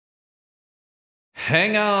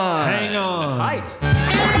Hang on. Hang on. Right.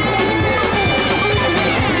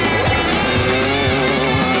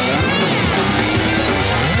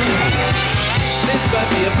 This might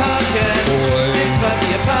be a podcast. This might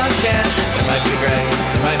be a podcast. It might be Greg.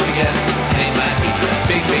 It might be guest. And it might be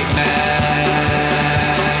Big Mass.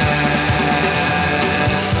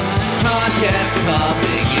 Podcast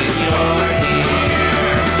popping in your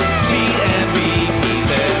ear. TMVP's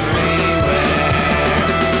everywhere.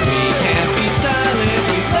 We can't be silent.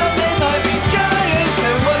 We love they might be giants.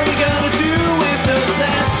 And what are we gonna do with those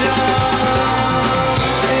laptops?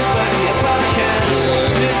 This might be a podcast.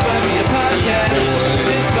 This might be a podcast.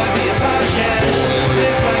 This might be a podcast.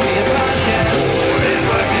 This might be a podcast. This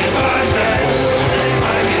might be a podcast. This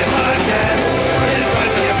might be a podcast. This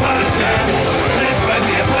might be a podcast. This might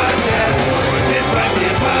be a podcast. This might be a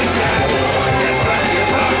podcast. This might be a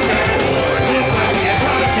podcast. This might be a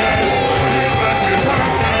podcast. This might be a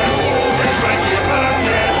podcast. This might be a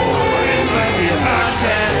podcast. This might be a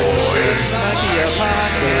podcast. This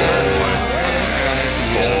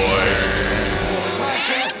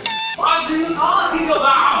might be a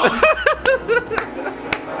podcast.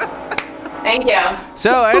 Thank you.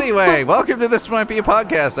 So anyway, welcome to This Might Be a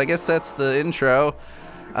Podcast. I guess that's the intro.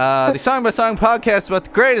 The song-by-song podcast about the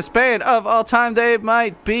greatest band of all time. They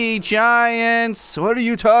might be giants. What are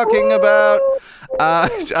you talking about?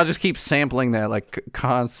 I'll just keep sampling that like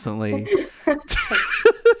constantly.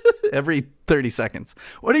 Every 30 seconds.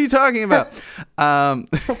 What are you talking about?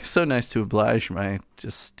 So nice to oblige my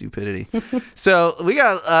just stupidity. So we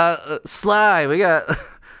got Sly. We got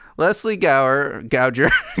Leslie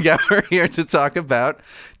Gouger here to talk about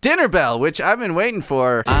Dinner Bell, which I've been waiting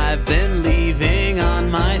for. I've been leaving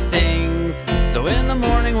on my things, so in the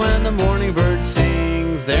morning when the morning bird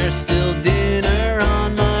sings, there's still dinner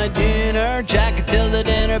on my dinner jacket till the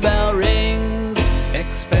dinner bell rings.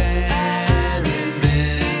 Experimental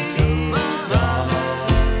thought,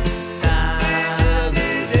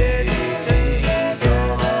 salivating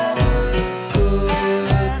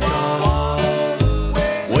football,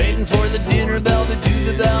 waiting for the dinner bell to do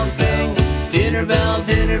the bell thing. Dinner bell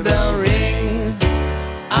ring.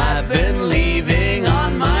 I've been leaving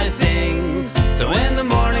on my things, so in the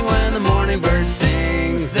morning when the morning bird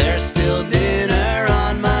sings, there's still dinner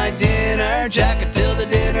on my dinner jacket till the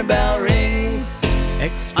dinner bell rings.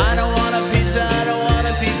 I don't want a pizza, I don't want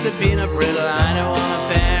a pizza, peanut brittle, I don't want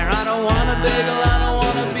a pear, I don't want a bagel, I don't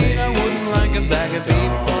want a bean, I wouldn't like a bag of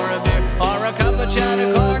beef or a beer, or a cup of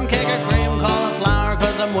cheddar, corn, cake or cream, cauliflower,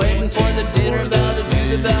 cause I'm waiting for the dinner bell to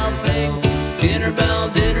do the bell thing. Dinner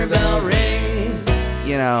bell ring.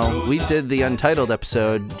 You know, we did the Untitled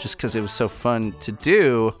episode just because it was so fun to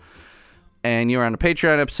do, and you were on a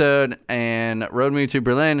Patreon episode, and Road Movie to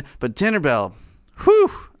Berlin, but Dinner Bell,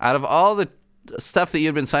 whew, out of all the stuff that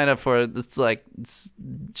you've been signed up for,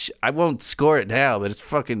 I won't score it now, but it's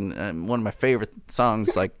fucking one of my favorite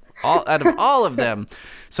songs, like, out of all of them.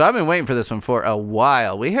 So I've been waiting for this one for a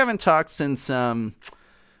while. We haven't talked since,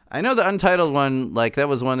 I know the Untitled one, like, that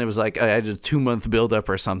was one that was like, I had a 2-month build-up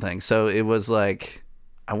or something. So it was like,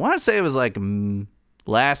 I want to say it was like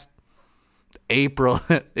last April.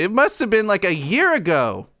 It must have been like a year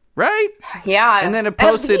ago, right? Yeah. And then it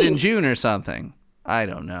posted in June or something. I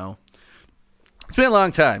don't know. It's been a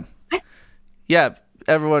long time. Yeah,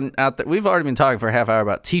 everyone out there, we've already been talking for a half hour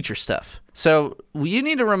about teacher stuff. So you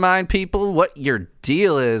need to remind people what your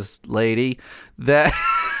deal is, lady. That...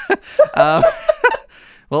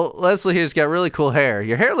 Well, Leslie here's got really cool hair.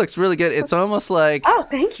 Your hair looks really good. It's almost like... Oh,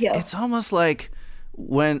 thank you. It's almost like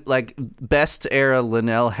when, like, best era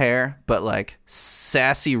Linnell hair, but, like,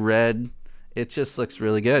 sassy red. It just looks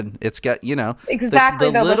really good. It's got, you know... Exactly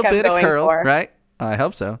the little look I'm bit of going curl, for. right? I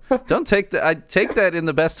hope so. Don't take that... I take that in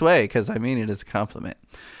the best way, because I mean it as a compliment.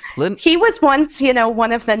 He was once,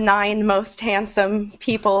 one of the 9 most handsome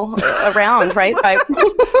people around, right? Who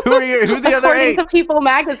are the other 8? According to People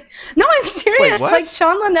magazine. No, I'm serious. Wait, what? Like,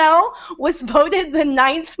 Sean Linnell was voted the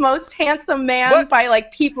 9th most handsome man by,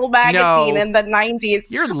 like, People magazine in the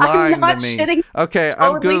 90s. You're lying I'm not to me. Shitting. Okay,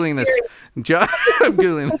 I'm Totally Googling this. serious. I'm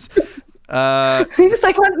Googling this. He was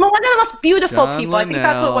like one of the most beautiful John people. I think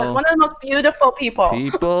that's what it was. Linnell. One of the most beautiful people.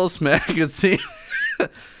 People's magazine.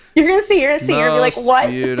 You're gonna see. You're gonna be like, what?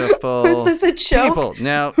 Beautiful. Is this a joke? People.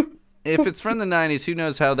 Now, if it's from the 90s, who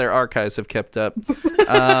knows how their archives have kept up?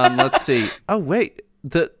 Let's see. Oh, wait.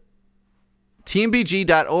 The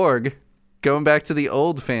TMBG.org, going back to the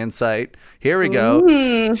old fan site. Here we go.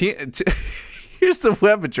 Here's the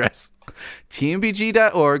web address.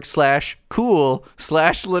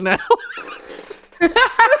 TMBG.org/cool/Linnell.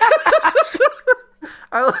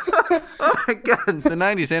 Oh my god, the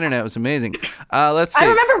 90s internet was amazing. Let's see. I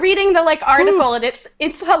remember reading the article, and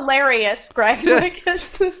it's hilarious, Greg.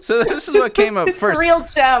 So this is what came up it's first. A real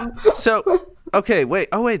gem. So, okay, wait.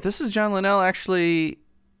 Oh, wait. This is John Linnell actually.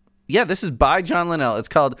 Yeah, this is by John Linnell. It's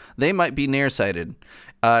called "They Might Be Nearsighted."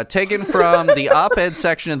 Taken from the op-ed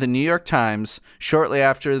section of the New York Times shortly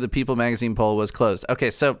after the People magazine poll was closed.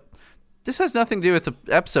 Okay, so this has nothing to do with the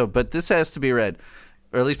episode, but this has to be read,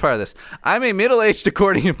 or at least part of this. I'm a middle-aged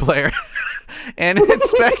accordion player, and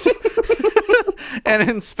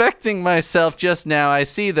inspecting myself just now, I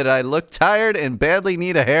see that I look tired and badly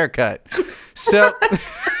need a haircut. So...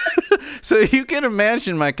 So you can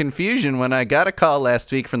imagine my confusion when I got a call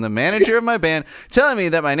last week from the manager of my band telling me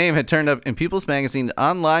that my name had turned up in People's Magazine's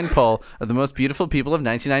online poll of the most beautiful people of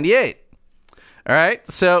 1998. All right,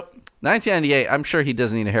 so 1998, I'm sure he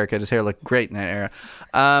doesn't need a haircut. His hair looked great in that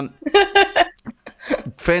era.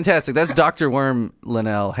 Fantastic. That's Dr. Worm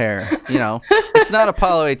Linnell hair. You know, it's not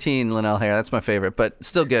Apollo 18 Linnell hair. That's my favorite, but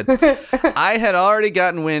still good. I had already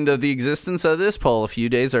gotten wind of the existence of this poll a few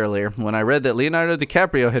days earlier when I read that Leonardo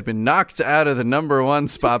DiCaprio had been knocked out of the number one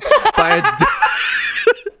spot by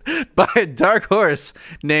a dark horse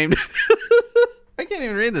named... I can't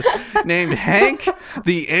even read this. Named Hank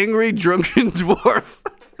the Angry Drunken Dwarf.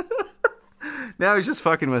 Now he's just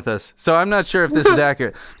fucking with us. So I'm not sure if this is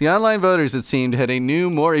accurate. The online voters, it seemed, had a new,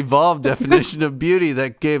 more evolved definition of beauty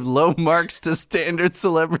that gave low marks to standard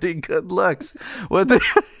celebrity good looks.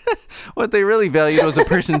 What they really valued was a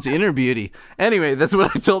person's inner beauty. Anyway, that's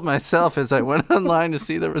what I told myself as I went online to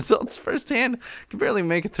see the results firsthand. I can barely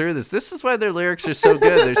make it through this. This is why their lyrics are so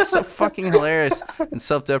good. They're so fucking hilarious and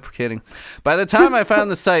self-deprecating. By the time I found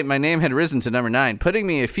the site, my name had risen to number 9, putting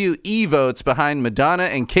me a few E-votes behind Madonna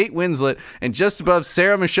and Kate Winslet and just above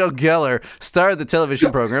Sarah Michelle Gellar, star of the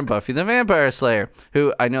television program Buffy the Vampire Slayer,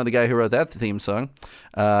 who I know the guy who wrote that theme song.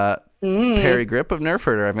 Perry Grip of Nerf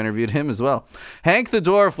Herder. I've interviewed him as well. Hank the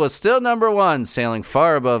Dwarf was still number 1, sailing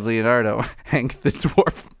far above Leonardo. Hank the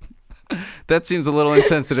Dwarf. That seems a little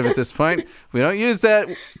insensitive at this point. We don't use that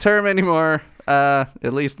term anymore, at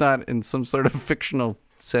least not in some sort of fictional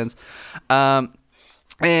sense.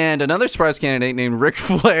 And another surprise candidate named Ric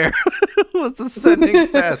Flair was ascending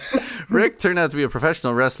fast. Rick turned out to be a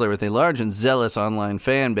professional wrestler with a large and zealous online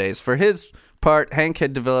fan base. For his part, Hank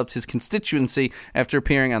had developed his constituency after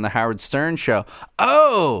appearing on the Howard Stern show.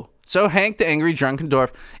 Oh, so Hank the Angry Drunken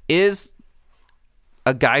Dwarf is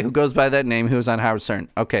a guy who goes by that name who was on Howard Stern.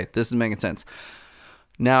 Okay, this is making sense.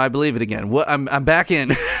 Now I believe it again. What I'm back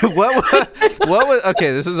in. what was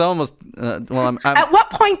okay? This is almost. I'm At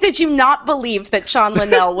what point did you not believe that John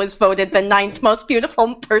Linnell was voted the 9th most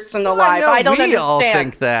beautiful person alive? I don't understand. We all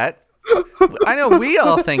think that. I know we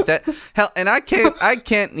all think that. Hell, and I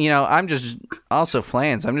can't. You know, I'm just also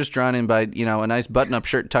flans. I'm just drawn in by a nice button-up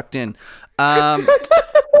shirt tucked in,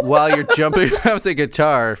 while you're jumping around with the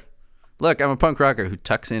guitar. Look, I'm a punk rocker who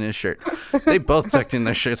tucks in his shirt. They both tucked in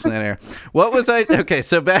their shirts in that era. What was I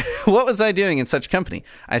doing in such company?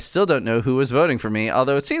 I still don't know who was voting for me,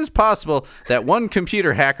 although it seems possible that one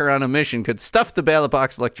computer hacker on a mission could stuff the ballot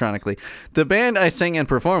box electronically. The band I sing and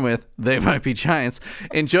perform with, They Might Be Giants,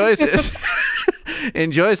 enjoys it.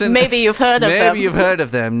 Maybe you've heard of them. Maybe you've heard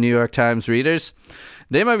of them, New York Times readers.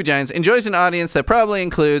 They Might Be Giants enjoys an audience that probably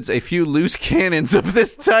includes a few loose cannons of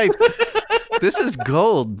this type. This is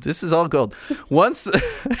gold. This is all gold. Once the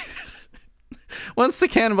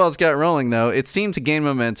cannonballs got rolling, though, it seemed to gain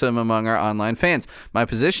momentum among our online fans. My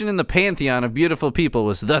position in the pantheon of beautiful people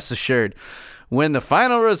was thus assured. When the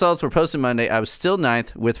final results were posted Monday, I was still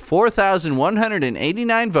 9th with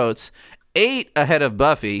 4,189 votes, 8 ahead of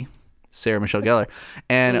Buffy, Sarah Michelle Gellar,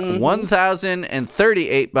 and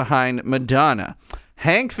 1,038 behind Madonna.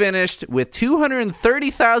 Hank finished with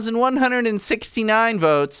 230,169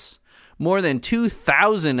 votes, more than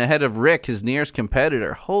 2,000 ahead of Rick, his nearest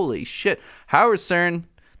competitor. Holy shit. Howard Stern,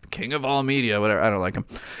 the king of all media, whatever. I don't like him.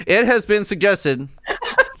 It has been suggested.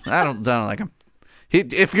 I don't like him.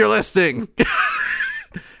 If you're listening,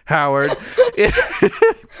 Howard, it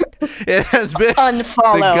has been.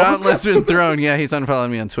 Unfollow. The gauntlet's been thrown. Yeah, he's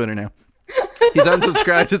unfollowing me on Twitter now. He's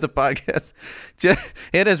unsubscribed to the podcast.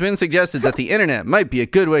 It has been suggested that the internet might be a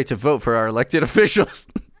good way to vote for our elected officials.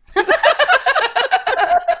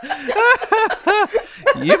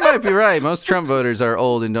 You might be right. Most Trump voters are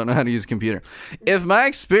old and don't know how to use a computer. If my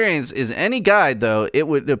experience is any guide, though, it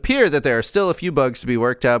would appear that there are still a few bugs to be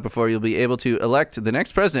worked out before you'll be able to elect the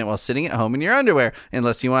next president while sitting at home in your underwear,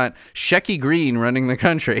 unless you want Shecky Green running the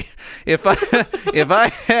country. If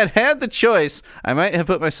I had the choice, I might have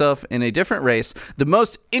put myself in a different race. The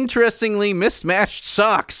most interestingly mismatched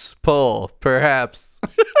socks poll, perhaps.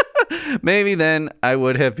 Maybe then I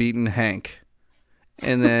would have beaten Hank.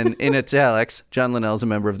 And then in italics, John Linnell is a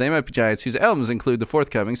member of They Might Be Giants, whose albums include the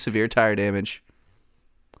forthcoming Severe Tire Damage.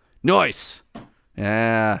 Nice.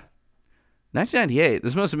 Yeah. 1998.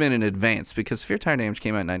 This must have been in advance because Severe Tire Damage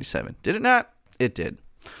came out in 97. Did it not? It did.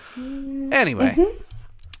 Anyway.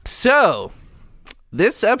 So,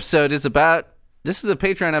 this episode is about... This is a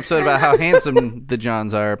Patreon episode about how handsome the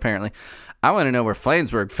Johns are, apparently. I want to know where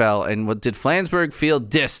Flansburgh fell, and what did Flansburgh feel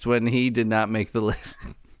dissed when he did not make the list?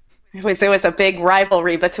 It was a big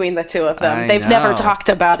rivalry between the two of them. They've know. never talked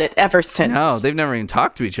about it ever since. No, they've never even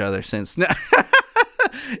talked to each other since.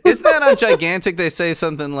 Isn't that on Gigantic? They say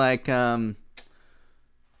something like, or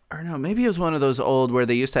no, maybe it was one of those old where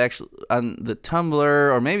they used to actually, on the Tumblr,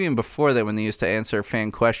 or maybe even before that when they used to answer fan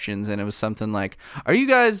questions, and it was something like, are you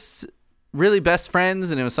guys really best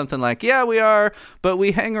friends? And it was something like, yeah, we are, but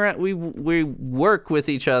we hang around, we work with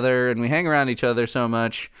each other, and we hang around each other so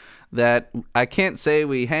much that I can't say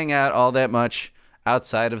we hang out all that much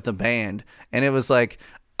outside of the band. And it was like,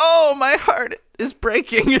 oh, my heart is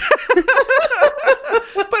breaking.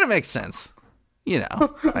 But it makes sense. You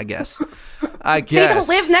know, I guess. They don't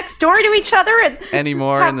live next door to each other and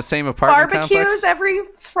anymore in the same apartment barbecues complex. every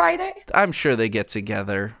Friday. I'm sure they get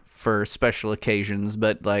together for special occasions,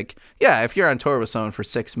 but like, yeah, if you're on tour with someone for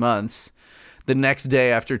 6 months, the next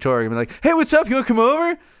day after tour, you'll be like, hey, what's up? You want to come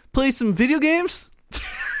over? Play some video games?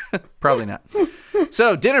 Probably not.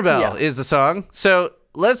 So, Dinner Bell is the song. So,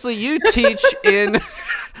 Leslie, you teach in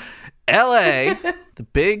L.A.,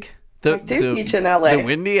 I do teach in LA. The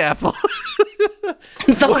Windy Apple.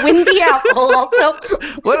 The Windy Apple, also.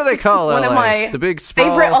 What do they call one LA? of my the big sprawl?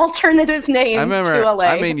 favorite alternative names I remember to LA.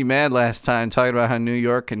 I made you mad last time talking about how New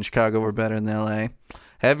York and Chicago were better than LA.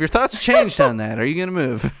 Have your thoughts changed on that? Are you going to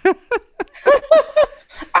move?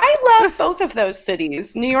 I love both of those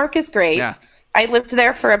cities. New York is great. Yeah. I lived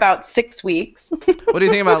there for about 6 weeks. What do you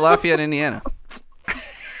think about Lafayette, Indiana?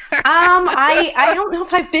 I don't know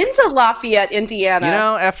if I've been to Lafayette, Indiana. You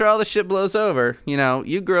know, after all the shit blows over, you know,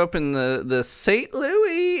 you grew up in the St.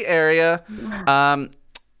 Louis area.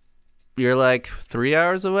 You're like 3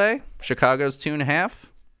 hours away. Chicago's 2.5.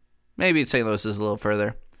 Maybe St. Louis is a little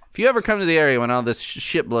further. If you ever come to the area when all this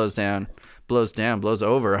shit blows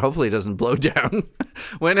over. Hopefully it doesn't blow down.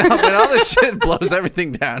 when all this shit blows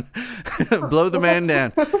everything down, blow the man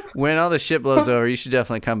down. When all this shit blows over, you should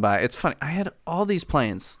definitely come by. It's funny. I had all these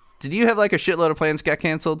plans. Did you have like a shitload of plans got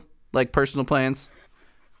canceled? Like personal plans?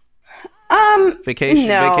 Vacation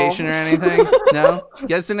or anything? No? You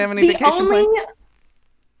guys didn't have any vacation plans?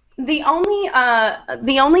 The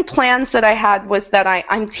only plans that I had was that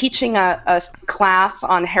I'm teaching a class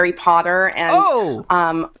on Harry Potter, and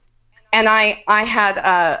and I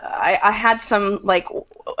had some like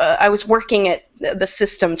I was working at the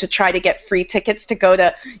system to try to get free tickets to go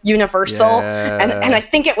to Universal, and I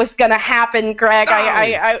think it was gonna happen, Greg.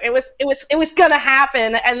 It was gonna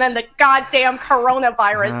happen, and then the goddamn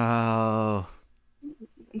coronavirus. Oh.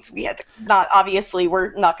 We had to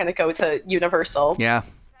we're not gonna go to Universal. Yeah.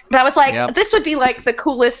 But I was like, this would be like the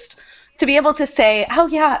coolest to be able to say, oh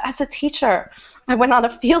yeah, as a teacher, I went on a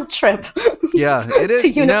field trip to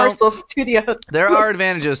Universal Studios. There are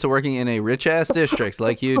advantages to working in a rich-ass district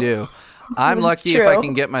like you do. I'm lucky if I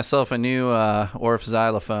can get myself a new Orff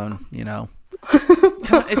xylophone, you know.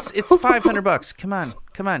 Come on, it's $500. Come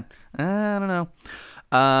on. I don't know.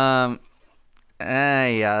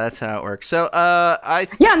 Yeah, that's how it works. So, I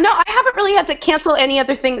haven't really had to cancel any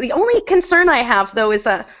other thing. The only concern I have, though, is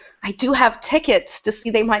I do have tickets to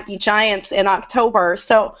see They Might Be Giants in October.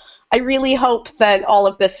 So I really hope that all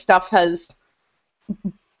of this stuff has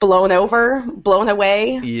blown away, blown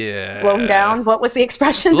down. What was the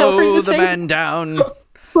expression? Blow the man down.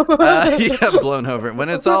 Blown over. When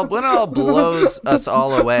it all blows us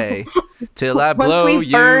all away, till I blow you away. Once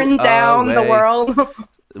we burn down the world.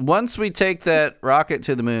 Once we take that rocket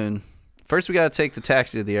to the moon, first we got to take the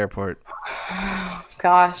taxi to the airport.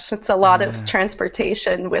 Gosh, it's a lot of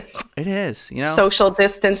transportation with it is, you know, social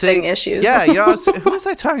distancing issues. Yeah, you know, who was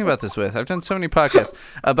I talking about this with? I've done so many podcasts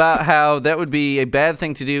about how that would be a bad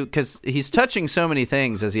thing to do because he's touching so many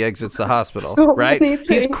things as he exits the hospital, right?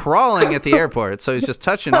 He's crawling at the airport, so he's just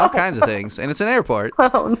touching all kinds of things, and it's an airport.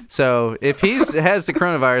 So if he has the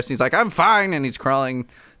coronavirus, he's like, I'm fine, and he's crawling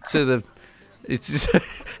to the... It's just,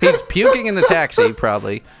 he's puking in the taxi,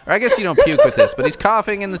 probably. Or I guess you don't puke with this, but he's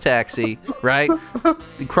coughing in the taxi, right?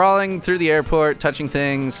 Crawling through the airport, touching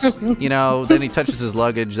things, you know, then he touches his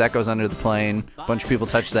luggage. That goes under the plane. A bunch of people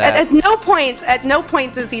touch that. At no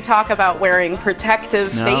point does he talk about wearing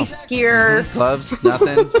protective face gear. Gloves,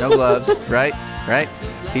 nothing. No gloves, right?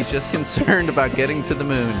 He's just concerned about getting to the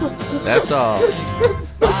moon. That's all.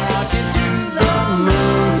 Rocket to the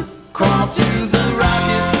moon, crawl to the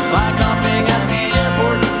rocket, by coughing at the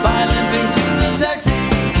airport, by limping to the taxi,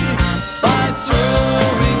 by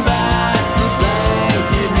throwing back the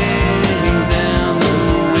blanket hanging down the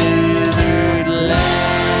withered land.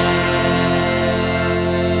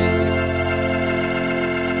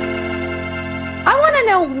 I want to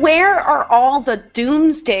know, where are all the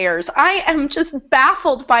doomsdayers? I am just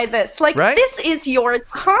baffled by this. Like, Right? this is your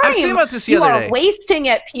time. I was thinking about this the other day. You are wasting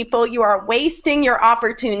it, people. You are wasting your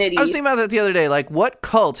opportunities. I was thinking about that the other day. Like, what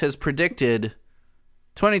cult has predicted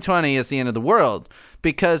 2020 is the end of the world?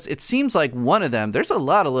 Because it seems like one of them, there's a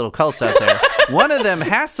lot of little cults out there. One of them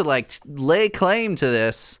has to, like, lay claim to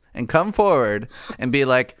this and come forward and be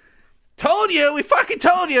like, told you, we fucking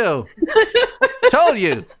told you. Told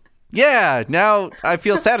you. Yeah, now I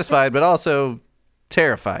feel satisfied, but also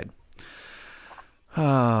terrified.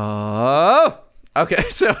 Oh, okay.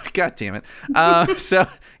 So, God damn it. So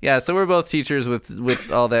we're both teachers with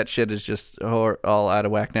all that shit is just all out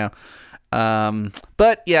of whack now.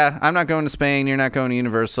 But yeah, I'm not going to Spain. You're not going to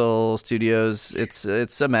Universal Studios.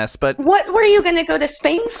 It's a mess. But What were you going to go to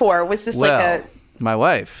Spain for? Was this like a... my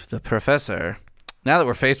wife, the professor. Now that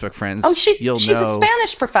we're Facebook friends, Oh, she's you'll a know.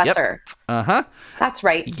 Spanish professor. Uh-huh. That's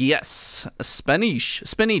right. Yes,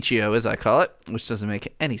 Spanicio, as I call it, which doesn't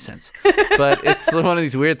make any sense, but it's one of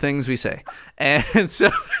these weird things we say, and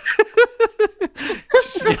so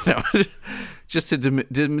just to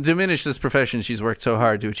diminish this profession she's worked so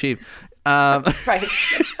hard to achieve. Right.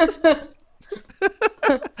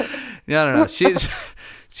 No.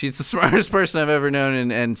 She's the smartest person I've ever known,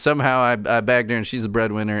 and somehow I bagged her, and she's a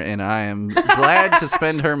breadwinner, and I am glad to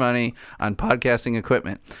spend her money on podcasting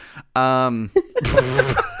equipment. I'm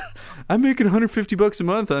making $150 a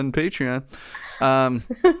month on Patreon.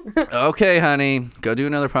 Okay, honey, go do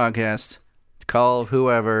another podcast. Call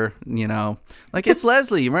whoever, like it's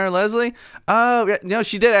Leslie. You remember Leslie? Oh, yeah, no,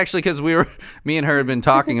 she did actually, because me and her had been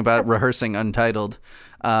talking about rehearsing Untitled.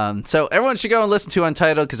 So everyone should go and listen to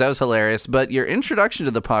Untitled because that was hilarious. But your introduction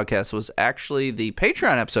to the podcast was actually the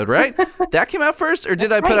Patreon episode, right? That came out first, or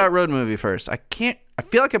did I put out Road Movie first? I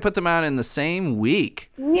feel like I put them out in the same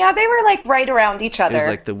week. Yeah, they were like right around each other. It was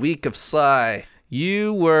like the week of Sly.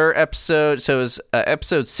 You were episode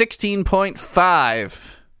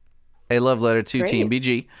 16.5. A love letter to Team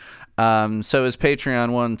BG. So is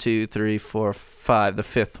Patreon 1, 2, 3, 4, 5, the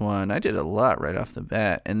fifth one. I did a lot right off the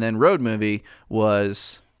bat. And then Road Movie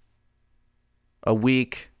was 2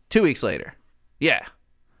 weeks later. Yeah.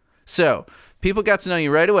 So people got to know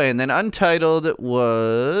you right away. And then Untitled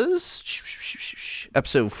was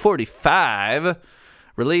episode 45,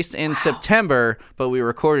 released in September, but we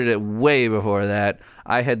recorded it way before that.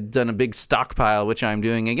 I had done a big stockpile, which I'm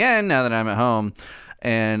doing again now that I'm at home.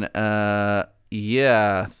 And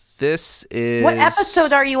this is... What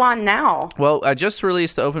episode are you on now? Well, I just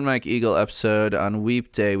released the Open Mike Eagle episode on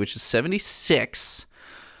Weep Day, which is 76.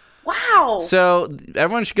 Wow. So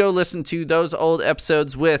everyone should go listen to those old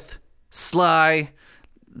episodes with Sly,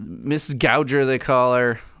 Mrs. Gouger, they call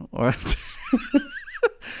her. Or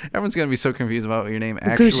everyone's going to be so confused about what your name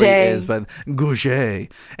actually Gouget. is. But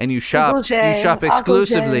Gouget. And you shop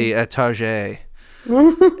exclusively at Target.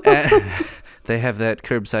 They have that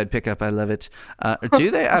curbside pickup. I love it.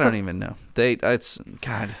 Do they? I don't even know.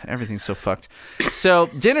 God, everything's so fucked. So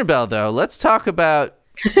Dinner Bell, though, let's talk about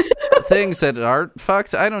things that aren't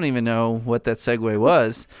fucked. I don't even know what that segue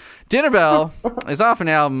was. Dinner Bell is off an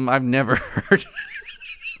album I've never heard.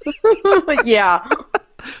 Yeah.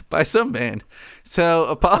 By some band.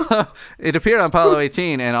 So it appeared on Apollo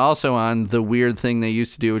 18 and also on the weird thing they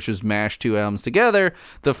used to do, which was mash two albums together,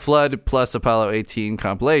 the Flood plus Apollo 18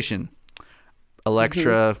 compilation.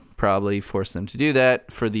 Elektra probably forced them to do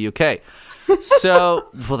that for the UK. So,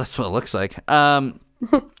 well, that's what it looks like.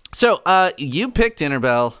 So you picked Dinner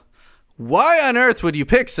Bell. Why on earth would you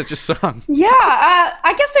pick such a song? Yeah,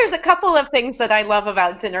 I guess there's a couple of things that I love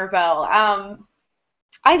about Dinner Bell.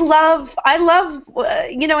 I love,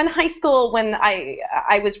 in high school when I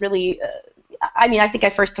was really, I think I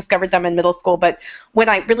first discovered them in middle school, but when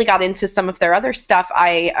I really got into some of their other stuff,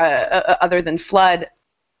 other than Flood,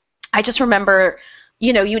 I just remember,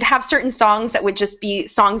 you'd have certain songs that would just be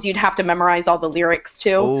songs you'd have to memorize all the lyrics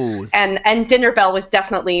to. Ooh. And Dinner Bell was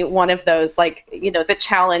definitely one of those, like, the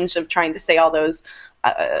challenge of trying to say all those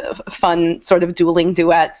fun sort of dueling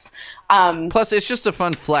duets. Plus, it's just a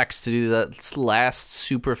fun flex to do that last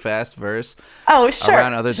super fast verse. Oh, sure.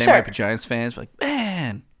 Around other They Might Be Giants fans. Like,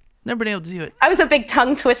 man, never been able to do it. I was a big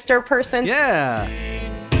tongue twister person. Yeah.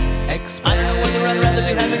 I don't know whether I'd rather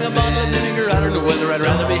be having a bottle of vinegar. I don't know whether I'd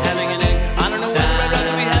rather be having an egg. I don't know whether I'd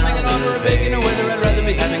rather be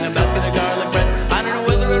be having a basket of garlic bread. I don't know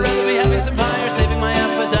whether I'd rather be having some pie or saving my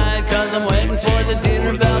appetite, 'cause I'm waiting for the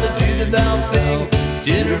dinner bell to do the bell thing.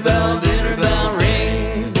 Dinner bell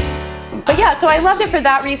ring. But yeah, so I loved it for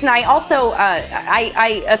that reason. I also,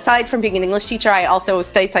 I aside from being an English teacher, I also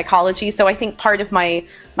studied psychology. So I think part of my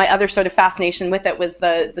other sort of fascination with it was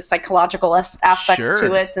the psychological aspects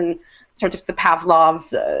to it, and sort of the Pavlov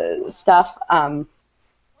stuff,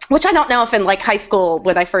 which I don't know if in like high school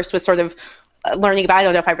when I first was sort of learning about, I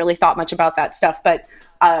don't know if I really thought much about that stuff. But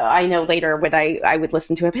I know later when I would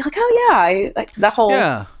listen to it, I'd be like, oh yeah, that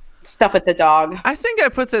whole stuff with the dog. I think I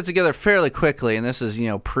put that together fairly quickly, and this is,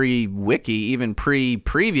 pre-wiki, even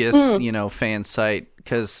pre-previous, fan site,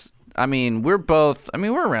 because, we're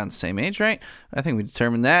around the same age, right? I think we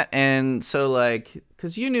determined that, and so,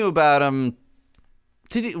 because you knew about them,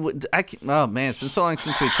 oh man, it's been so long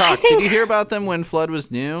since we talked. Did you hear about them when Flood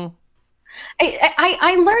was new?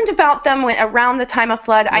 I learned about them around the time of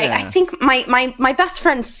Flood. Yeah. I think my best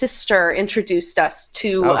friend's sister introduced us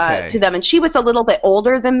to them, and she was a little bit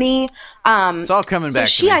older than me. It's all coming back.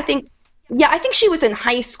 So I think she was in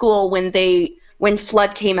high school when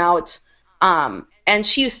Flood came out, and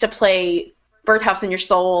she used to play Birdhouse in Your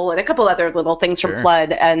Soul and a couple other little things from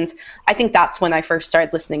Flood, and I think that's when I first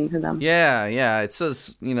started listening to them. Yeah. It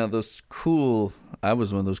says those cool. I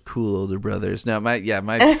was one of those cool older brothers. No, me and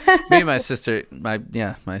my sister,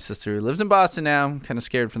 my sister lives in Boston now. I'm kind of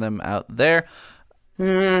scared for them out there.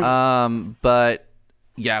 But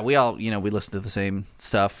yeah, we all, we listened to the same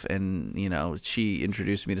stuff, and she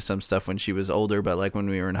introduced me to some stuff when she was older. But like when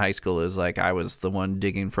we were in high school, it was like I was the one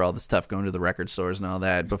digging for all the stuff, going to the record stores and all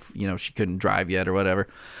that. But she couldn't drive yet or whatever.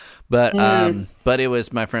 But it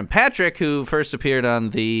was my friend Patrick who first appeared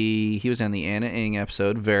he was on the Anna Ing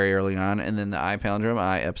episode very early on, and then the I Palindrome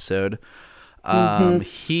I episode.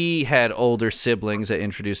 He had older siblings that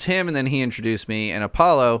introduced him, and then he introduced me, and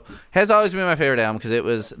Apollo has always been my favorite album because it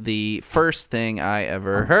was the first thing I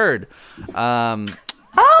ever heard. Oh,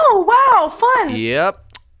 wow, fun. Yep.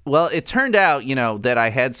 Well, it turned out, that I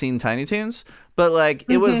had seen Tiny Toons, but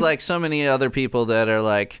it was like so many other people that are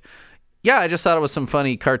like, yeah, I just thought it was some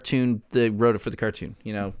funny cartoon. They wrote it for the cartoon,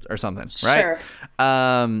 or something, right? Sure.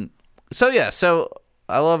 So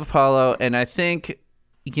I love Apollo, and I think,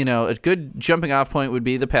 a good jumping off point would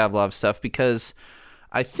be the Pavlov stuff, because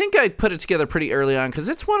I think I put it together pretty early on, because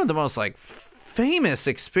it's one of the most, famous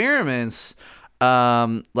experiments.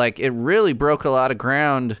 It really broke a lot of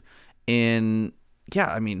ground in,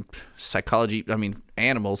 psychology,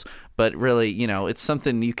 animals, but really, it's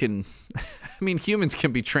something you can... humans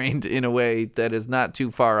can be trained in a way that is not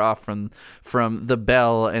too far off from the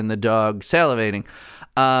bell and the dog salivating.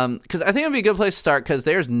 Because I think it would be a good place to start, because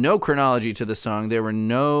there's no chronology to the song. There were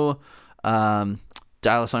no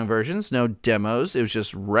dial-a-song versions, no demos. It was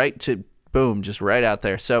just just right out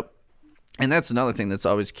there. So, and that's another thing that's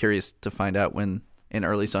always curious to find out when an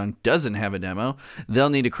early song doesn't have a demo. They'll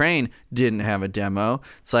Need a Crane didn't have a demo.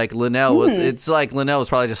 It's like Linnell was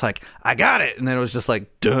probably just like, I got it, and then it was just like,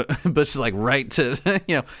 duh, but just like right to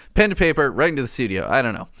pen to paper, right into the studio. I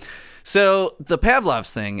don't know. So the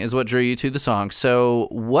Pavlov's thing is what drew you to the song. So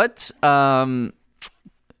what? Where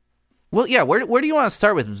do you want to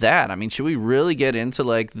start with that? Should we really get into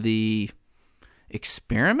the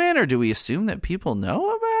experiment, or do we assume that people know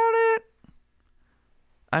about it?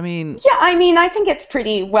 I think it's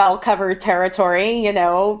pretty well covered territory,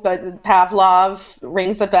 but Pavlov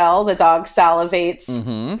rings a bell, the dog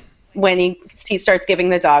salivates when he starts giving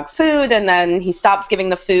the dog food, and then he stops giving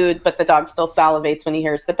the food, but the dog still salivates when he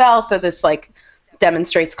hears the bell. So this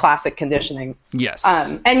demonstrates classic conditioning. Yes.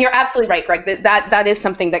 And you're absolutely right, Greg. That is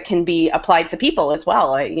something that can be applied to people as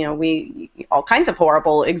well. We all kinds of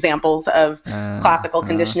horrible examples of classical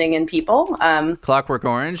conditioning in people. Clockwork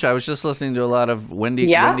Orange. I was just listening to a lot of Wendy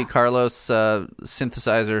Carlos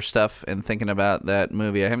synthesizer stuff and thinking about that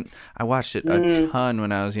movie. I watched it a ton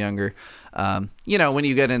when I was younger. When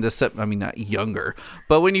you get into not younger,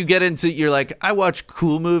 but when you get into, you're like, I watch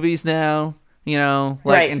cool movies now.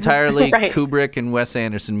 Entirely Kubrick and Wes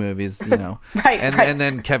Anderson movies, and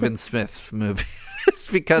then Kevin Smith movies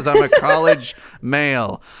because I'm a college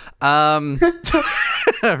male. Right?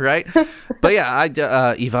 But yeah,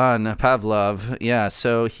 Ivan Pavlov. Yeah.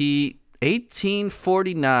 So he,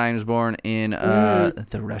 1849, was born in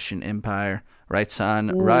the Russian Empire.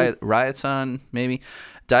 Ryazan, maybe.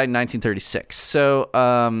 Died in 1936. So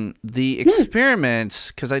the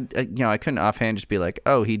experiment, because I couldn't offhand just be like,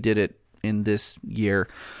 oh, he did it in this year.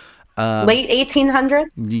 Late 1800s?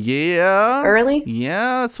 Yeah. Early?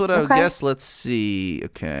 Yeah, that's what I would guess. Let's see.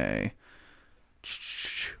 Okay.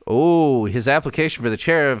 Oh, his application for the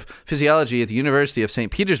chair of physiology at the University of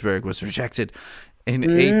St. Petersburg was rejected in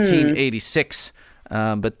 1886.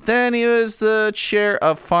 But then he was the chair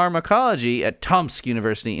of pharmacology at Tomsk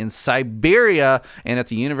University in Siberia and at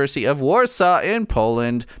the University of Warsaw in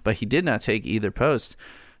Poland, but he did not take either post.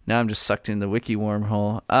 Now I'm just sucked in the wiki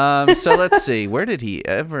wormhole. So let's see. Where did he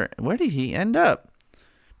end up?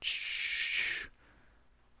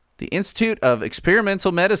 The Institute of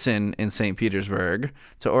Experimental Medicine in St. Petersburg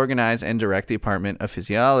to organize and direct the Department of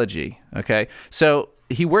Physiology. Okay. So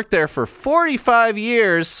he worked there for 45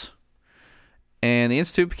 years. And the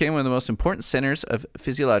Institute became one of the most important centers of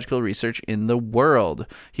physiological research in the world.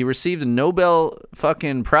 He received a Nobel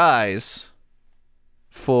fucking prize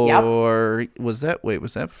for... Yep. Was that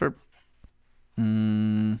for...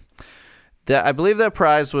 I believe that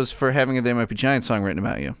prize was for having a They Might Be Giants song written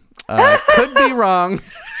about you. Could be wrong.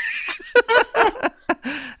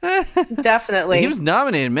 Definitely. He was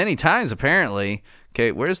nominated many times, apparently.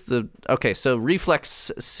 Okay, so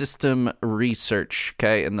reflex system research,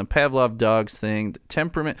 okay, and the Pavlov dogs thing,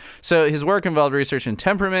 temperament. So his work involved research in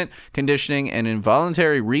temperament, conditioning, and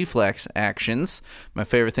involuntary reflex actions. My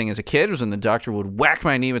favorite thing as a kid was when the doctor would whack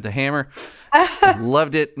my knee with the hammer.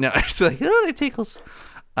 Loved it. No, it's like, oh, it tickles.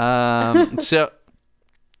 So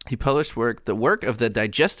he published the work of the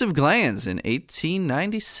digestive glands in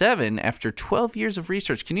 1897 after 12 years of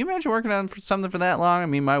research. Can you imagine working on something for that long? I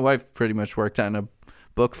mean, my wife pretty much worked on a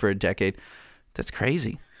book for a decade. That's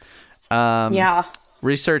crazy. Yeah.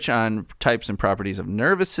 Research on types and properties of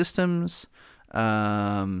nervous systems.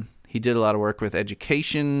 He did a lot of work with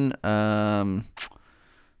education.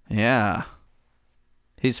 Yeah.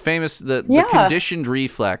 He's famous. The conditioned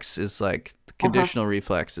reflex is like... Conditional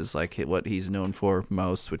reflex is like what he's known for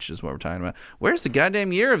most, which is what we're talking about. Where's the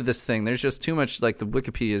goddamn year of this thing? There's just too much, like the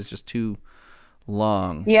Wikipedia is just too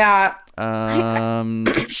long. Yeah.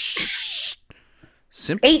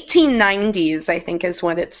 1890s, I think, is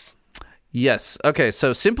what it's... Yes. Okay,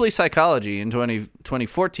 so Simply Psychology in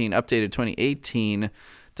 2014, updated 2018,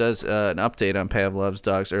 does an update on Pavlov's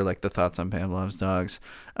dogs, or like the thoughts on Pavlov's dogs.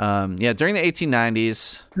 During the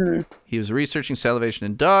 1890s, he was researching salivation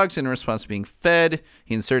in dogs in response to being fed.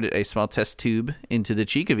 He inserted a small test tube into the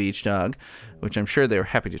cheek of each dog, which I'm sure they were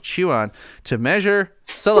happy to chew on, to measure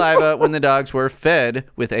saliva when the dogs were fed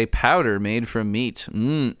with a powder made from meat.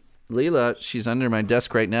 Leela, she's under my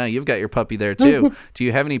desk right now. You've got your puppy there too. Do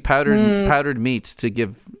you have any powdered meat to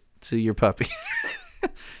give to your puppy?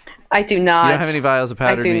 I do not. You don't have any vials of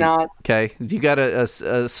powdered meat? I do not. Okay. You got a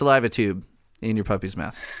saliva tube in your puppy's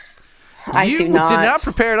mouth. I do not. You did not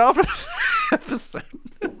prepare at all for this episode.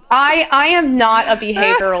 I am not a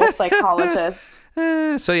behavioral psychologist.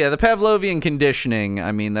 So yeah, the Pavlovian conditioning,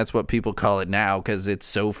 I mean, that's what people call it now because it's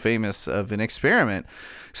so famous of an experiment.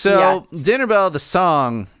 So yes. Dinner Bell, the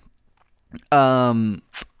song,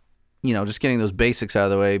 just getting those basics out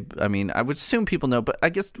of the way. I mean, I would assume people know, but I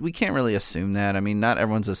guess we can't really assume that. I mean, not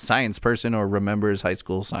everyone's a science person or remembers high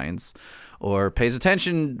school science or pays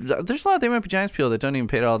attention. There's a lot of They Might Be Giants people that don't even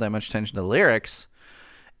pay all that much attention to lyrics,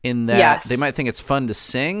 in that they might think it's fun to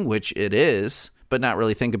sing, which it is, but not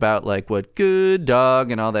really think about like what good dog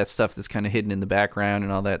and all that stuff that's kind of hidden in the background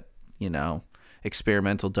and all that,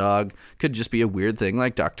 experimental dog could just be a weird thing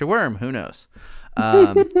like Dr. Worm. Who knows?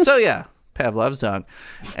 So yeah. Pavlov's dog.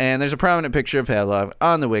 And there's a prominent picture of Pavlov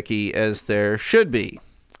on the wiki, as there should be.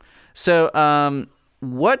 So,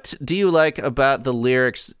 what do you like about the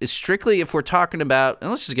lyrics? Strictly, if we're talking about, and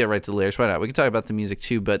let's just get right to the lyrics. Why not? We can talk about the music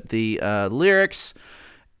too, but the lyrics,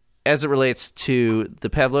 as it relates to the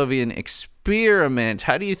Pavlovian experiment,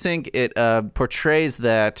 how do you think it portrays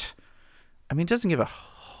that? I mean, it doesn't give a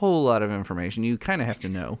whole lot of information. You kind of have to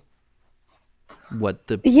know what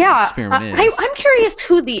the experiment is. I'm curious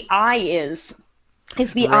who the I is.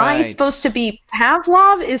 Is the I supposed to be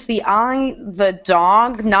Pavlov? Is the I the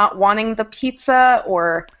dog not wanting the pizza,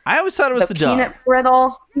 or I always thought it was the peanut dog.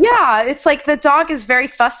 brittle? Yeah, it's like the dog is very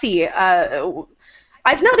fussy.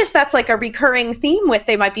 I've noticed that's like a recurring theme with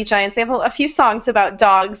They Might Be Giants. They have a few songs about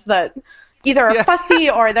dogs that either are fussy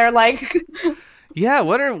or they're like... Yeah,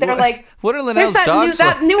 what are Linnell's dogs like?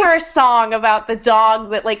 That newer song about the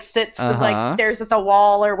dog that like sits and like stares at the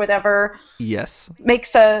wall or whatever. Yes.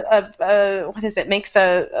 Makes Makes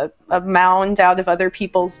a mound out of other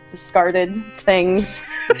people's discarded things.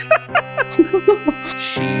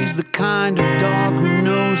 She's the kind of dog who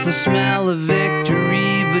knows the smell of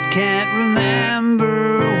victory but can't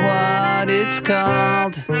remember what it's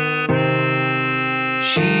called.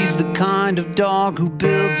 She's the kind of dog who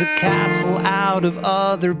builds a castle out of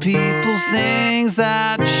other people's things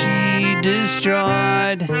that she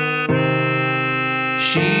destroyed.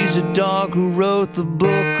 She's a dog who wrote the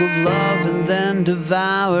book of love and then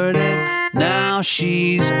devoured it. Now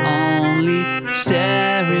she's only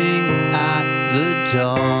staring at the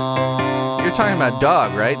dog. You're talking about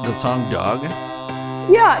Dog, right? The song Dog?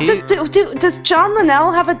 Yeah. Does John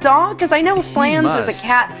Linnell have a dog? Because I know Flans must. is a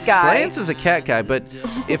cat guy. Flans is a cat guy, but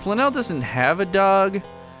if Linnell doesn't have a dog,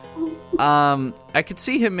 I could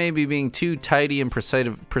see him maybe being too tidy and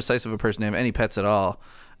precise of a person to have any pets at all.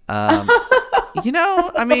 You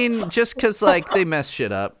know, I mean, just because like they mess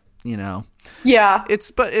shit up, you know. Yeah.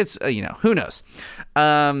 It's you know, who knows.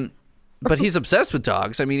 But he's obsessed with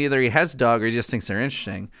dogs. I mean, either he has a dog or he just thinks they're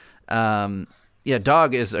interesting. Yeah,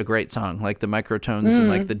 Dog is a great song. Like the microtones and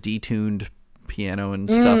like the detuned piano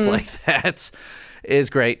and stuff like that is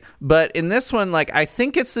great. But in this one, like, I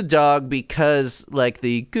think it's the dog because like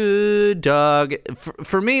the good dog,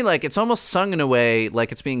 for me, like it's almost sung in a way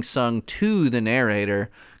like it's being sung to the narrator.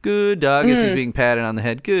 Good dog as he's being patted on the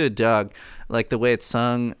head. Good dog. Like the way it's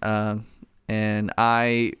sung. And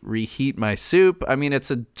I reheat my soup. I mean, it's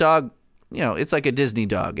a dog. You know, it's like a Disney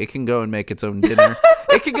dog. It can go and make its own dinner.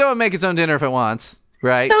 It can go and make its own dinner if it wants,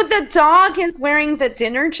 right? So the dog is wearing the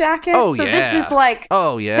dinner jacket? Oh, so yeah. This is like...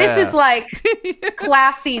 Oh, yeah. This is like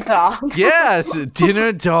classy dog. Yes,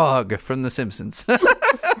 Dinner Dog from The Simpsons.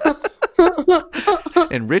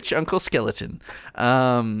 And Rich Uncle Skeleton.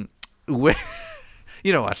 You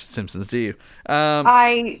don't watch The Simpsons, do you?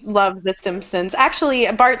 I love The Simpsons. Actually,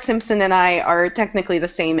 Bart Simpson and I are technically the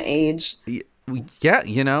same age. Yeah,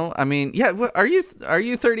 you know, I mean, yeah. Are you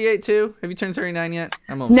 38 too? Have you turned 39 yet?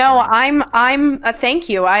 I'm almost. No, I'm. Thank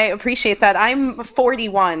you. I appreciate that. I'm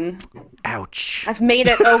 41. Ouch. I've made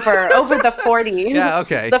it over the 40. Yeah.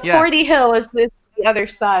 Okay. The yeah. 40 hill is the other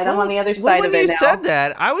side. I'm on the other side of it now. When you said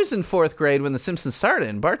that, I was in 4th grade when The Simpsons started,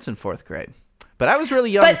 and Bart's in 4th grade, but I was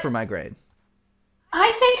really young for my grade. I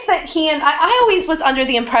think that I always was under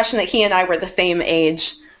the impression that he and I were the same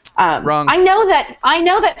age. Wrong. I know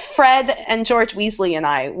that Fred and George Weasley and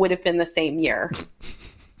I would have been the same year.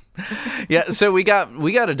 Yeah, so we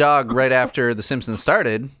got a dog right after The Simpsons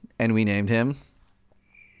started, and we named him.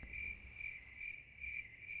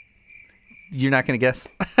 You're not going to guess?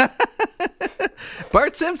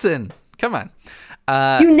 Bart Simpson. Come on.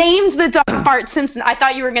 You named the dog Bart Simpson. I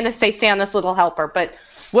thought you were going to say Santa's Little Helper, but...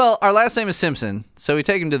 Well, our last name is Simpson, so we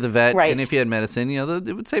take him to the vet, right. And if he had medicine, you know,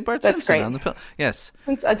 it would say Bart That's Simpson great. on the pill. Yes.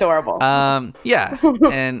 It's adorable. Yeah,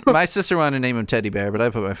 and my sister wanted to name him Teddy Bear, but I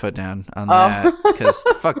put my foot down on that, because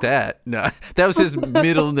fuck that. No, that was his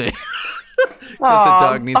middle name. Because the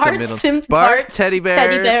dog needs a middle. Bart Teddy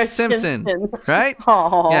Bear Simpson. Right?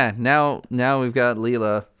 Aww. Yeah, now we've got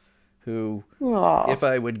Leela, who, if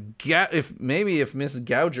Mrs.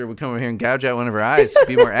 Gouger would come over here and gouge out one of her eyes to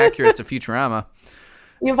be more accurate to Futurama.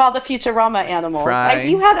 You have all the Futurama animals. Fry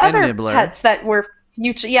you had other and Nibbler. pets that were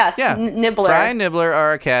future. Yes, yeah. Nibbler. Fry and Nibbler are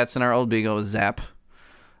our cats, and our old beagle is Zap.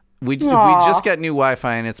 We just got new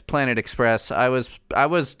Wi-Fi, and it's Planet Express. I was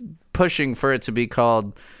pushing for it to be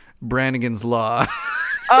called Brannigan's Law.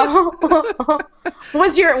 Oh,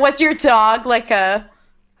 was your dog like a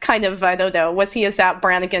kind of, I don't know, was he a Zap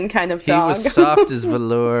Brannigan kind of dog? He was soft as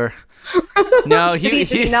velour. No, did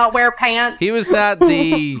he not wear pants? He was not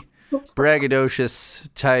the braggadocious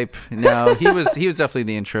type. No, he was definitely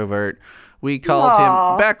the introvert. We called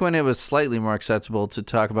him, back when it was slightly more acceptable to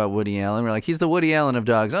talk about Woody Allen, we're like, he's the Woody Allen of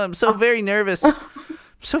dogs. Oh, I'm so very nervous. I'm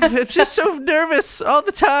just so nervous all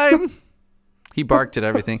the time. He barked at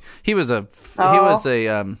everything. He was a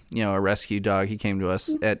rescue dog. He came to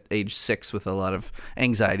us at age 6 with a lot of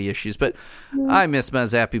anxiety issues. But I miss my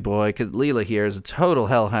Zappy boy, because Leela here is a total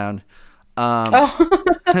hellhound.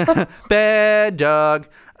 Bad dog.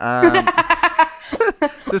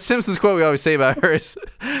 The Simpsons quote we always say about her is,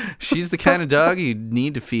 she's the kind of dog you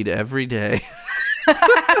need to feed every day.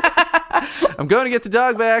 I'm going to get the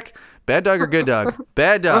dog back. Bad dog or good dog?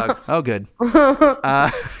 Bad dog. Oh, good.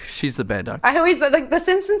 She's the bad dog. I always, the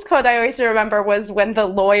Simpsons quote I always remember was when the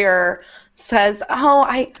lawyer says,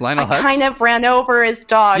 I kind of ran over his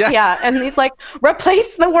dog. Yeah. And he's like,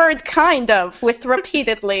 replace the word kind of with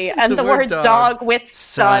repeatedly, and the word dog with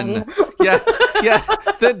son. Yeah.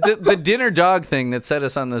 The dinner dog thing that set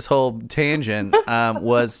us on this whole tangent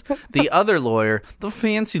was the other lawyer, the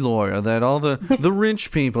fancy lawyer that all the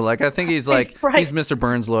rich people, like, I think he's like, right. He's Mr.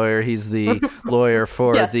 Burns' lawyer. He's the lawyer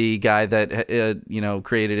for the guy that,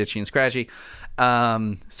 created Itchy and Scratchy.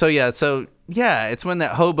 Yeah, it's when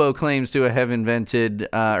that hobo claims to have invented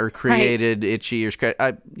or created Itchy or Scratch.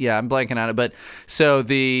 I'm blanking on it, but so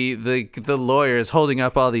the lawyer is holding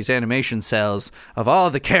up all these animation cells of all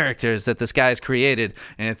the characters that this guy's created,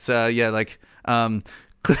 and it's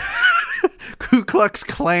Ku Klux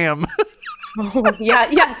Klam. Yeah,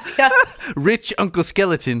 yes, yeah. Rich Uncle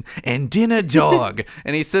Skeleton and Dinner Dog.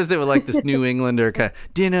 And he says it with like this New Englander kind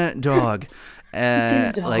of Dinner Dog.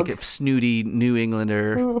 Dinner Dog. Like a snooty New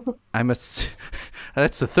Englander.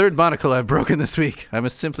 That's the third monocle I've broken this week. I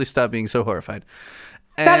must simply stop being so horrified.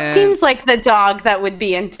 That seems like the dog that would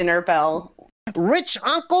be in Dinner Bell. Rich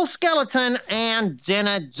Uncle Skeleton and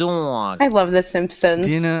Dinner Dog. I love The Simpsons.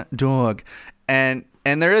 Dinner Dog. And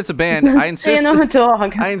there is a band. I Dinner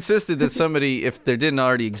Dog. insisted that somebody, if there didn't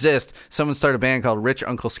already exist, someone start a band called Rich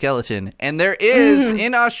Uncle Skeleton. And there is,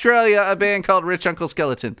 in Australia, a band called Rich Uncle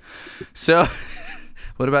Skeleton. So,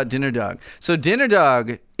 what about Dinner Dog? So, Dinner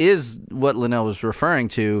Dog is what Linnell was referring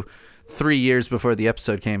to 3 years before the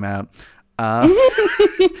episode came out.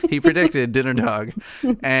 He predicted Dinner Dog.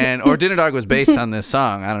 Or Dinner Dog was based on this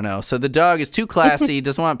song. I don't know. So, the dog is too classy,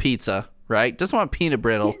 doesn't want pizza. Right? Doesn't want peanut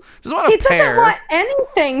brittle. Doesn't want a pear. He doesn't want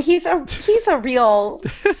anything. He's a real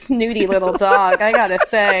snooty little dog, I gotta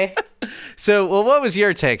say. So, well, what was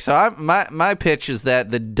your take? So, my pitch is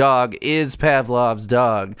that the dog is Pavlov's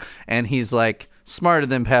dog, and he's like smarter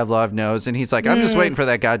than Pavlov knows, and he's like, I'm just waiting for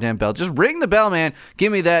that goddamn bell. Just ring the bell, man.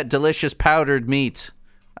 Give me that delicious powdered meat.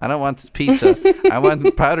 I don't want this pizza. I want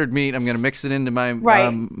the powdered meat. I'm gonna mix it into my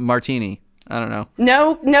martini. I don't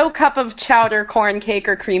know. No cup of chowder, corn cake,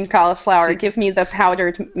 or creamed cauliflower. Give me the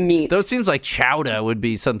powdered meat. Though it seems like chowder would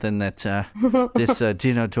be something that this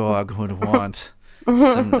Dinner Dog would want.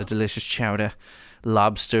 Some delicious chowder.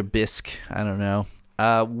 Lobster bisque. I don't know.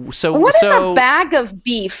 What is a bag of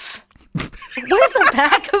beef? What is a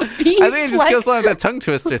bag of beef? I think it just goes along with that tongue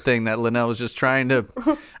twister thing that Linnell was just trying to...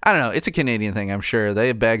 I don't know. It's a Canadian thing, I'm sure. They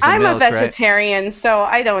have bags of milk, I'm a vegetarian, so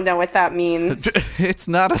I don't know what that means. It's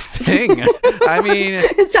not a thing. I mean...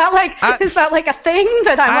 Is that like a thing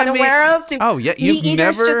that I'm unaware of? Oh, yeah. Meat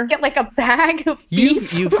eaters just get like a bag of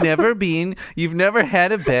beef? You've never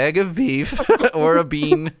had a bag of beef or a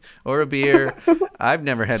bean or a beer. I've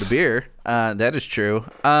never had a beer. That is true.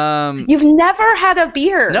 You've never had a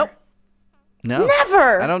beer? Nope. No.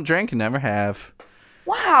 Never. I don't drink, never have.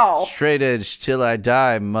 Wow. Straight edge till I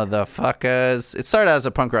die, motherfuckers. It started out as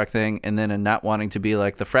a punk rock thing, and then a not wanting to be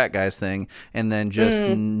like the frat guys thing, and then just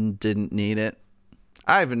didn't need it.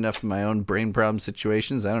 I have enough of my own brain problem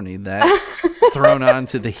situations. I don't need that thrown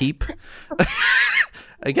onto the heap.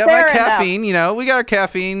 I got my caffeine, we got our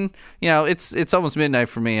caffeine. It's almost midnight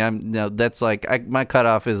for me. That's like my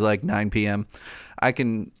cutoff is like 9 p.m. I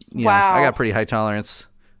can, wow. I got pretty high tolerance.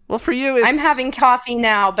 Well, for you, it's... I'm having coffee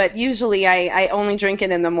now, but usually I only drink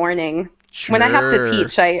it in the morning. Sure. When I have to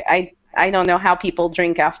teach, I don't know how people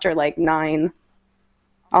drink after like 9.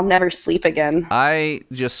 I'll never sleep again. I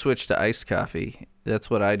just switched to iced coffee. That's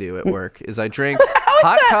what I do at work. Is I drink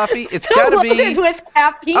hot coffee. It's got to be with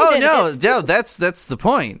caffeine. Oh no, that's the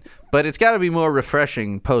point. But it's got to be more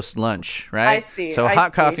refreshing post lunch, right? I see. So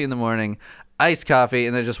hot coffee in the morning. Iced coffee,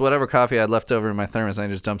 and then just whatever coffee I had left over in my thermos, I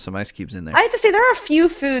just dumped some ice cubes in there. I have to say, there are a few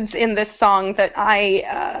foods in this song that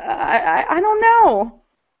I don't know.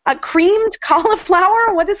 Creamed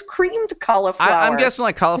cauliflower? What is creamed cauliflower? I'm guessing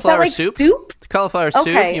like cauliflower soup. Cauliflower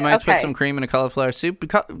soup. You might put some okay. cream in a cauliflower soup.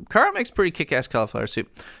 Cara makes pretty kick-ass cauliflower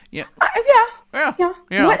soup. Yeah.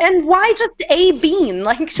 Yeah. What, and why just a bean?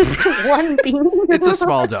 Like just one bean? It's a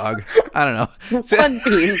small dog. I don't know. One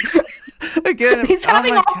bean. Again, he's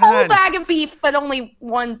having a whole bag of beef, but only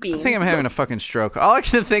one bean. I think I'm having a fucking stroke. All I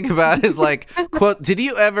can think about is like, quote,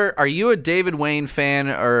 are you a David Wayne fan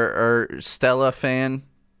or Stella fan?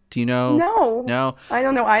 Do you know? No. I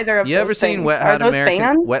don't know either of those. You ever seen things. Wet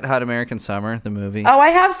Hot American Summer, the movie? Oh, I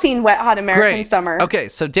have seen Wet Hot American Summer. Okay,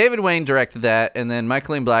 so David Wayne directed that, and then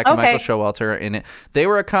Michael Black and Michael Showalter in it. They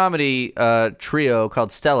were a comedy trio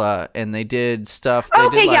called Stella, and they did stuff. I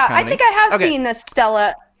think I have seen this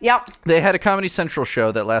Stella. Yep. They had a Comedy Central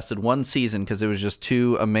show that lasted one season because it was just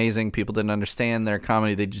too amazing. People didn't understand their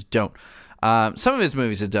comedy. They just don't. Some of his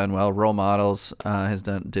movies have done well. Role Models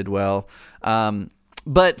did well.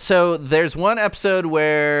 But so there's one episode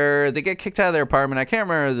where they get kicked out of their apartment. I can't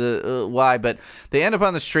remember why, but they end up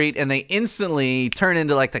on the street and they instantly turn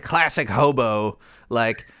into like the classic hobo,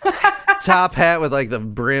 like top hat with like the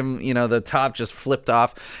brim, the top just flipped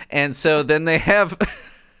off. And so then they have...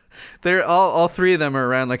 They're all three of them are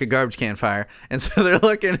around like a garbage can fire. And so they're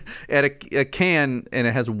looking at a can and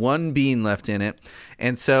it has one bean left in it.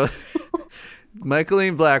 And so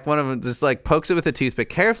Michael Black, one of them, just like pokes it with a toothpick,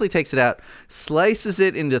 carefully takes it out, slices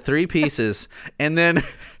it into 3 pieces, and then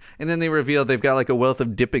they reveal they've got like a wealth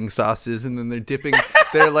of dipping sauces, and then they're dipping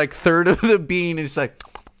their like third of the bean, and it's like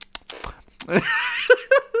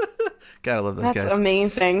gotta love those guys. That's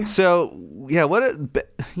amazing. So yeah,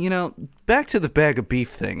 back to the bag of beef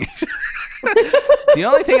thing. The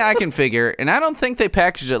only thing I can figure, and I don't think they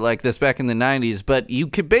packaged it like this back in the 90s, but you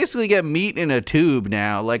could basically get meat in a tube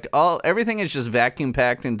now. Like everything is just vacuum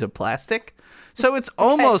packed into plastic. So it's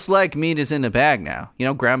almost like meat is in a bag now. You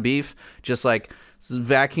know, ground beef, just like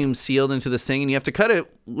vacuum sealed into this thing, and you have to cut it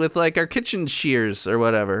with like our kitchen shears or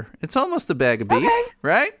whatever. It's almost a bag of beef,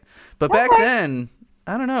 right? But back then,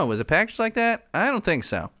 I don't know. Was it packaged like that? I don't think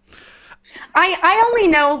so. I only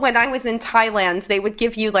know when I was in Thailand, they would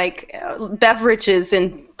give you like beverages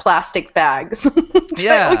in plastic bags. Which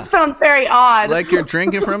I always found very odd. Like you're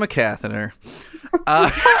drinking from a catheter.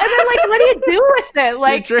 And then, like, what do you do with it?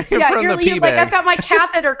 Like, you're drinking from the pee bag. Like, I've got my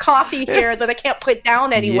catheter coffee here that I can't put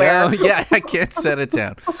down anywhere. Yeah, I can't set it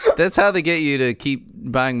down. That's how they get you to keep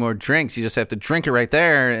buying more drinks. You just have to drink it right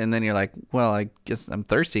there, and then you're like, well, I guess I'm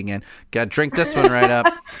thirsty again. Got to drink this one right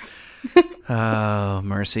up. Oh,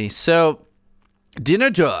 mercy. So, Dinner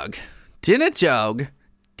Dog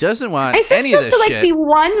doesn't want any of this shit. Is this supposed to, like, be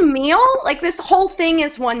one meal? Like, this whole thing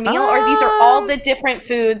is one meal? Or these are all the different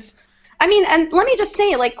foods? I mean, and let me just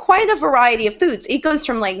say, like, quite a variety of foods. It goes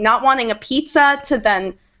from, like, not wanting a pizza to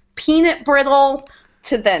then peanut brittle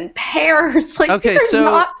to then pears. Like, these are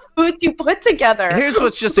not foods you put together. Here's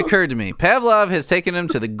what's just occurred to me. Pavlov has taken him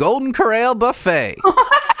to the Golden Corral buffet.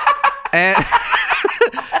 And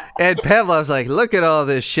Pavlov's like, look at all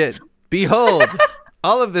this shit. Behold,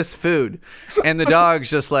 all of this food. And the dog's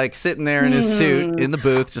just like sitting there in his suit in the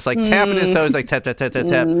booth, just like tapping his toes, like tap, tap, tap, tap,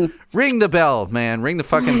 tap. Ring the bell, man. Ring the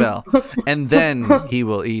fucking bell. And then he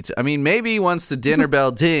will eat. I mean, maybe once the dinner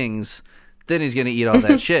bell dings, then he's going to eat all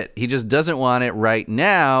that shit. He just doesn't want it right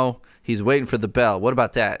now. He's waiting for the bell. What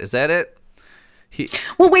about that? Is that it?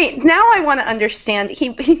 Well, wait, now I want to understand. He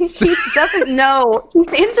doesn't know.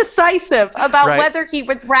 He's indecisive about whether he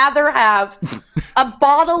would rather have a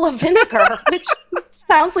bottle of vinegar, which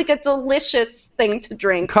sounds like a delicious thing to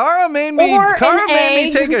drink. Cara made me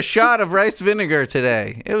take a shot of rice vinegar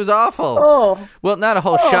today. It was awful. Oh. Well, not a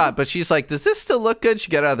whole shot, but she's like, does this still look good?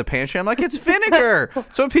 She got out of the pantry. I'm like, it's vinegar.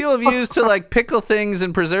 It's what people have used to like pickle things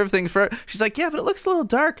and preserve things for. She's like, yeah, but it looks a little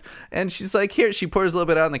dark. And she's like, here, she pours a little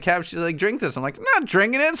bit out on the cap. She's like, drink this. I'm like, I'm not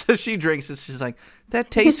drinking it. So she drinks it. She's like,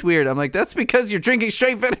 that tastes weird. I'm like, that's because you're drinking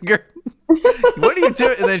straight vinegar. What are you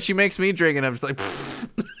doing? And then she makes me drink it. I'm just like,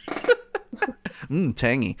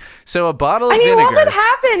 tangy. So a bottle of vinegar. What would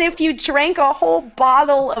happen if you drank a whole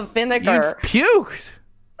bottle of vinegar? You'd puked.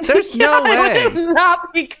 There's no way. It would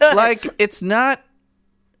not be good. Like, it's not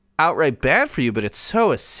outright bad for you, but it's so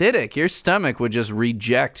acidic. Your stomach would just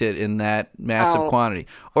reject it in that massive quantity.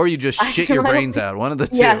 Or you just shit your brains out. One of the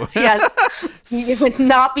two. Yes. It would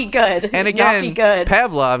not be good. And again,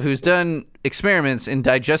 Pavlov, who's done experiments in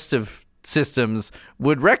digestive systems,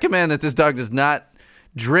 would recommend that this dog does not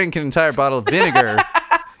drink an entire bottle of vinegar.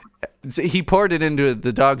 He poured it into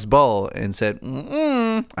the dog's bowl and said,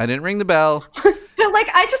 I didn't ring the bell. But like,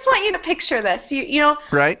 I just want you to picture this. You know,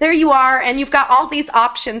 right? There you are, and you've got all these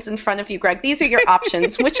options in front of you, Greg. These are your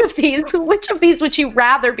options. Which of these would you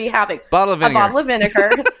rather be having? Bottle of vinegar. A bottle of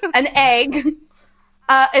vinegar, an egg,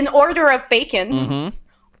 an order of bacon,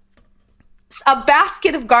 a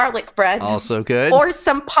basket of garlic bread, also good, or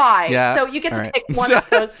some pie. Yeah. So you get to pick one of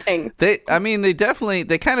those things. They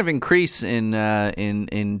kind of increase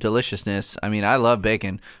in deliciousness. I mean, I love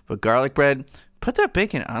bacon, but garlic bread. Put that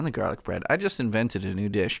bacon on the garlic bread. I just invented a new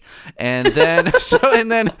dish. And then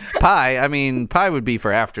pie. I mean, pie would be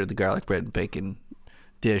for after the garlic bread and bacon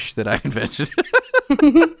dish that I invented.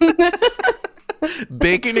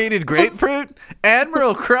 Baconated grapefruit?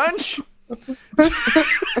 Admiral Crunch? Did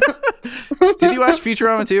you watch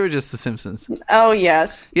Futurama too, or just The Simpsons? Oh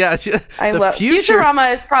yes. Yeah, I love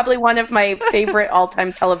Futurama. Is probably one of my favorite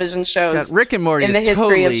all-time television shows. God, Rick and Morty in the is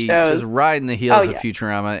history totally of shows. Just riding the heels of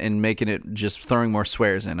Futurama and making it just throwing more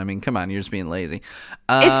swears in. I mean, come on, you're just being lazy.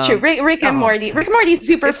 It's true. Rick and Morty. Rick and Morty's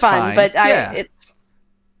super fun, but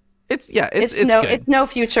It's no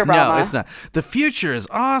Futurama. No, it's not. The future is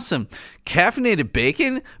awesome. Caffeinated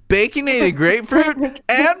bacon, baconated grapefruit,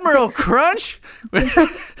 Admiral Crunch.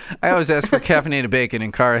 I always ask for caffeinated bacon,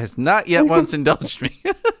 and Cara has not yet once indulged me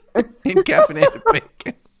in caffeinated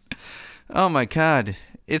bacon. Oh my God.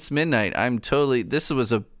 It's midnight. This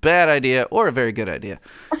was a bad idea or a very good idea.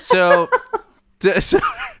 So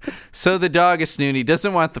the dog is snooty,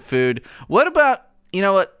 doesn't want the food. What about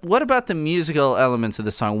the musical elements of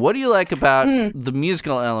the song? What do you like about the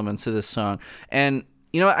musical elements of this song? And,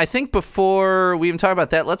 I think before we even talk about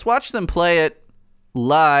that, let's watch them play it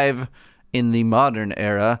live in the modern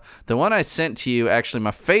era. The one I sent to you, actually,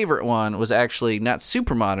 my favorite one was actually not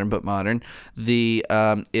super modern, but modern.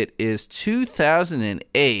 It is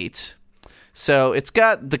 2008. So it's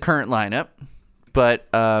got the current lineup, but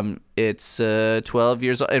It's 12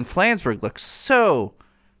 years old. And Flansburgh looks so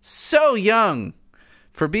young.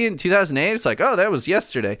 For being 2008, it's like, oh, that was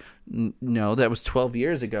yesterday. No, that was 12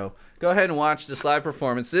 years ago. Go ahead and watch this live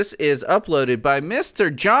performance. This is uploaded by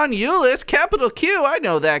Mr. John Eulis, capital Q. I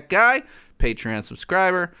know that guy. Patreon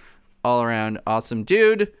subscriber. All around awesome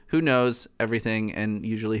dude who knows everything and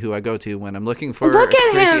usually who I go to when I'm looking for a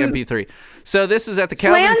crazy MP3. So this is at the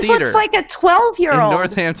Calvin Theater. Looks like a 12-year-old. In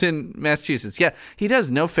Northampton, Massachusetts. Yeah, he does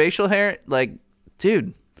no facial hair. Like,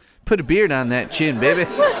 dude, put a beard on that chin, baby.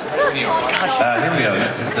 Here we go.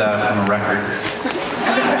 This is from a record.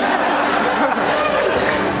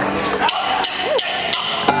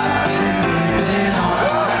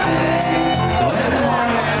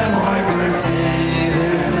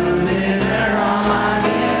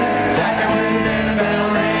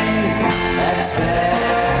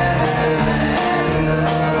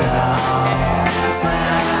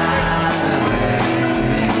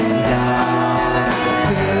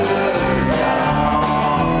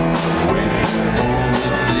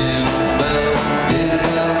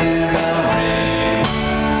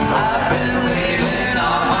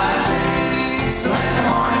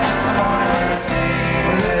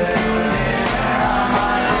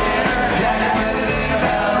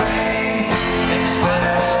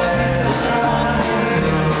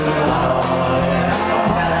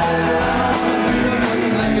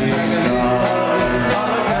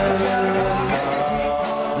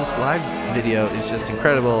 Video is just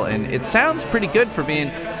incredible, and it sounds pretty good for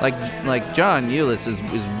being like John Eulis is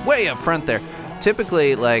way up front there.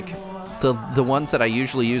 Typically, like the ones that I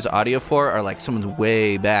usually use audio for are like someone's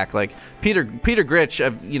way back, like Peter Gritch.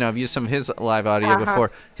 I've used some of his live audio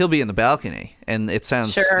before. He'll be in the balcony, and it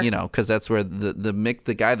sounds because that's where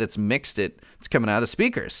the guy that's mixed it's coming out of the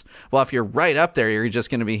speakers. Well, if you're right up there, you're just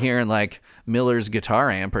going to be hearing like Miller's guitar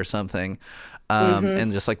amp or something.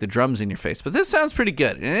 And just like the drums in your face. But this sounds pretty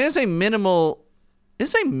good. And it is a minimal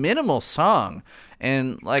song.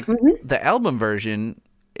 And like the album version,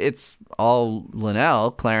 it's all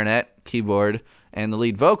Linnell, clarinet, keyboard, and the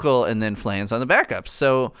lead vocal, and then Flans on the backup.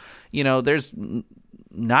 So, there's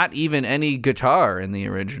not even any guitar in the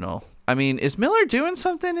original. I mean, is Miller doing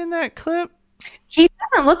something in that clip? He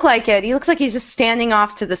doesn't look like it. He looks like he's just standing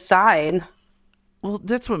off to the side. Well,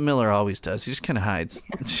 that's what Miller always does. He just kind of hides.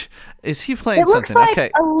 Is he playing It something? looks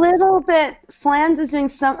like a little bit. Flans is doing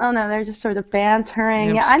some. Oh no, they're just sort of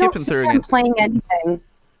bantering. Yeah, I don't see him playing anything.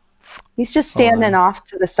 He's just standing off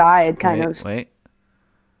to the side, kind of. Wait.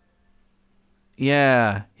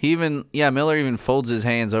 Yeah, Miller even folds his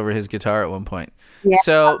hands over his guitar at one point. Yeah.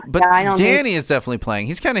 So, but Danny is definitely playing.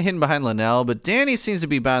 He's kind of hidden behind Linnell, but Danny seems to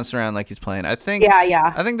be bouncing around like he's playing. I think.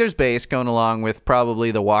 Yeah. I think there's bass going along with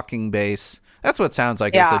probably the walking bass. That's what it sounds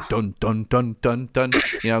like. Is the dun dun dun dun dun,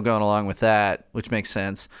 going along with that, which makes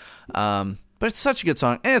sense. But it's such a good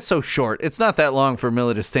song, and it's so short. It's not that long for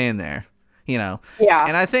Miller to stand there, Yeah.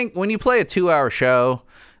 And I think when you play a 2-hour show,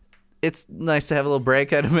 it's nice to have a little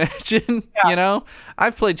break, I'd imagine.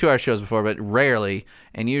 I've played 2-hour shows before, but rarely,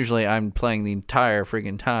 and usually I'm playing the entire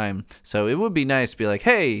friggin' time. So it would be nice to be like,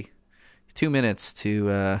 hey, 2 minutes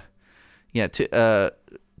to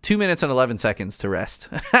 2 minutes and 11 seconds to rest.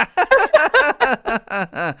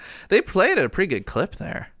 They played at a pretty good clip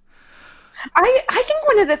there. I think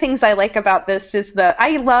one of the things I like about this is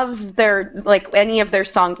I love their, like, any of their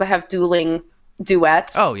songs that have dueling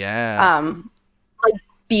duets. Oh, yeah. Like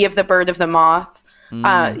Bee of the Bird of the Moth.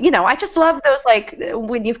 I just love those, like,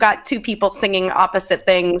 when you've got two people singing opposite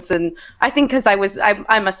things. And I think because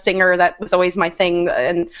I'm a singer, that was always my thing.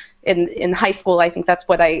 And in high school, I think that's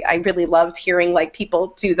what I really loved hearing, like,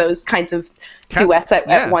 people do those kinds of duets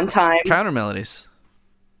at one time. Counter melodies.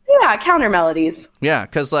 Yeah, counter melodies. Yeah,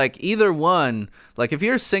 because, like, either one, like, if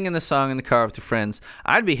you're singing the song in the car with your friends,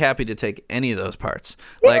 I'd be happy to take any of those parts.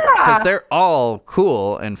 Like, because they're all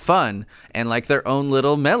cool and fun and, like, their own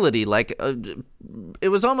little melody. Like, it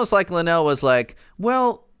was almost like Linnell was like,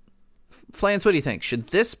 well, Flans, what do you think? Should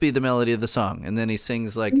this be the melody of the song? And then he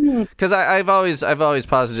sings, like, because I've always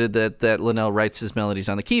posited that Linnell writes his melodies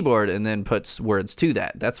on the keyboard and then puts words to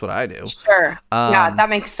that. That's what I do. Sure. Yeah, that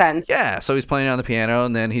makes sense. Yeah, so he's playing on the piano,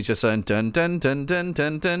 and then he's just dun dun dun dun dun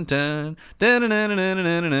dun dun dun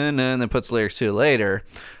dun and then puts lyrics to it later.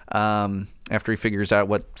 After he figures out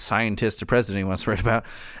what scientist or president he wants to write about,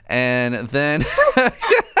 and then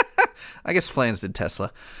I guess Flans did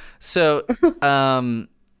Tesla. So,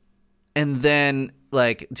 and then,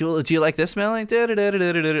 like, do you like this melody?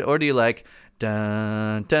 Or do you like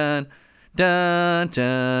dun dun dun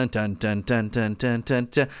dun dun dun dun dun dun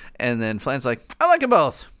dun? And then Flans like, I like them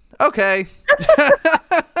both. Okay.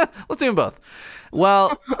 Let's do them both.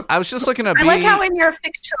 Well, I was just looking at I like how in your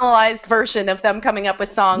fictionalized version of them coming up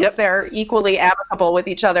with songs, Yep. they're equally amicable with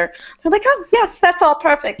each other. They're like, oh, yes, that's all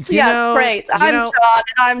perfect. You Yes, know- great. you I'm know-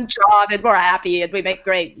 John, and we're happy, and we make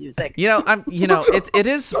great music. It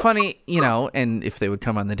is funny, and if they would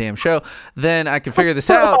come on the damn show, then I could figure this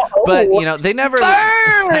out. But they never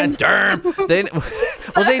Burn! Darn.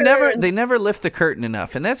 They never lift the curtain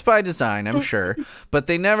enough, and that's by design, I'm sure. But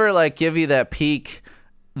they never like give you that peek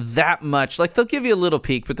that much. Like they'll give you a little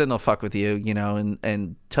peek, but then they'll fuck with you,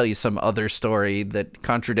 and tell you some other story that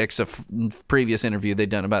contradicts a previous interview they'd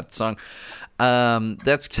done about the song.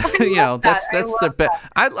 That's that's the best.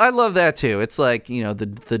 I love that too. It's like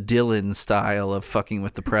the Dylan style of fucking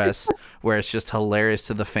with the press, where it's just hilarious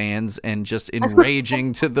to the fans and just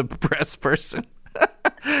enraging to the press person.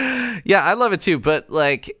 Yeah, I love it too. But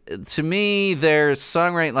like to me, their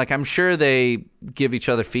songwriting, like I'm sure they give each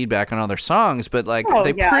other feedback on all their songs, but like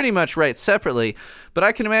they pretty much write separately. But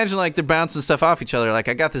I can imagine like they're bouncing stuff off each other. Like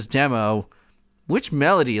I got this demo. Which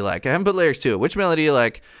melody you like? I haven't put lyrics to it. Which melody you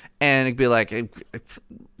like? And it'd be like,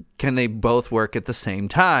 can they both work at the same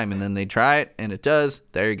time? And then they try it, and it does.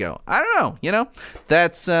 There you go. I don't know.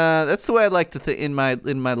 That's the way I'd like to in my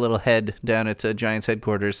little head down at Giants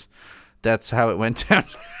headquarters. That's how it went down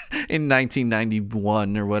in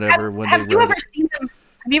 1991 or whatever. Have you ever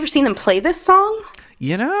seen them play this song?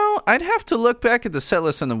 I'd have to look back at the set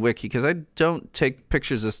list on the wiki because I don't take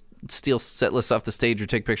pictures of steal set lists off the stage or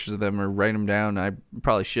take pictures of them or write them down. I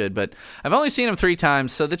probably should, but I've only seen them 3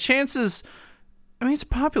 times, so the chances. I mean, it's a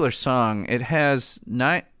popular song. It has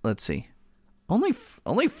only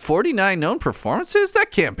 49 known performances.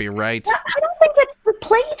 That can't be right. I don't think it's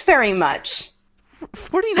played very much.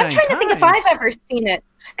 49 I'm trying to think if I've ever seen it.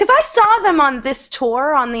 Because I saw them on this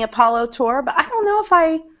tour, on the Apollo tour, but I don't know if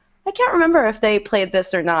I can't remember if they played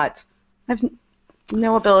this or not. I have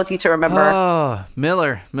no ability to remember. Oh,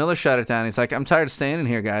 Miller shut it down. He's like, I'm tired of standing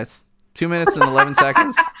here, guys. 2 minutes and 11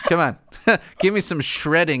 seconds? Come on. Give me some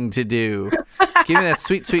shredding to do. Give me that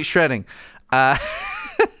sweet, sweet shredding. And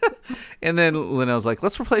then Linnell's like,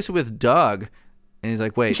 let's replace it with Dog. And he's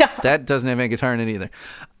like, wait, that doesn't have any guitar in it either.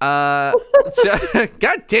 God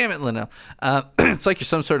damn it, Linnell. It's like you're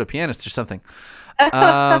some sort of pianist or something.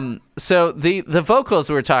 So the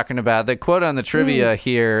vocals we're talking about, the quote on the trivia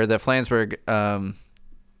here that Flansburgh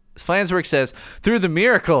says, through the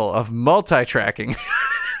miracle of multi-tracking.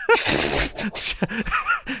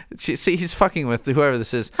 See, he's fucking with whoever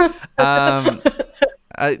this is.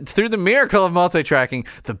 Through the miracle of multi-tracking,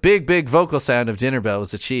 the big vocal sound of Dinner Bell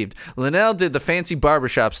was achieved. Linnell did the fancy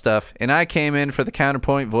barbershop stuff, and I came in for the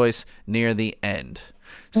counterpoint voice near the end.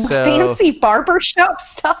 So fancy barbershop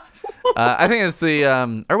stuff. I think it's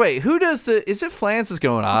the or wait, who does the? Is it Flans is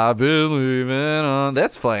going? I've been leaving on.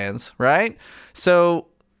 That's Flans, right? So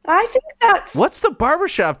I think that's. What's the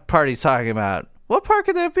barbershop part he's talking about? What part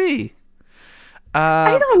could that be?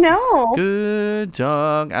 I don't know. Good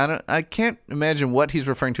dog. I can't imagine what he's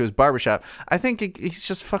referring to as barbershop. I think he's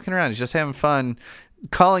just fucking around. He's just having fun,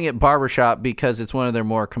 calling it barbershop because it's one of their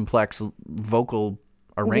more complex vocal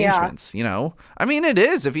arrangements. I mean, it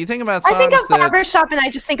is. If you think about songs, I think of barbershop and I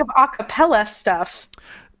just think of a cappella stuff.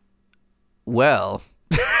 Well,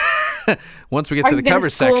 once we get to the cover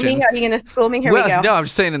section, are you going to school me? Here we go. No, I'm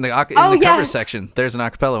just saying in the cover section, there's an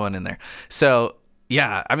acapella one in there. So.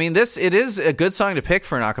 Yeah, I mean, it is a good song to pick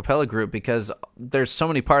for an a cappella group because there's so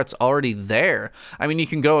many parts already there. I mean, you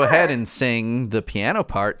can go ahead and sing the piano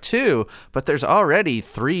part too, but there's already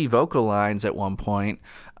 3 vocal lines at one point.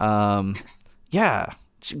 Yeah,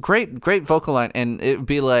 great vocal line, and it would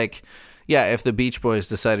be like, yeah, if the Beach Boys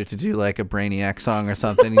decided to do like a Brainiac song or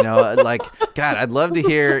something, like, God, I'd love to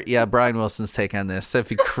hear, Brian Wilson's take on this. That'd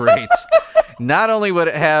be great. Not only would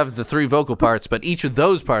it have the 3 vocal parts, but each of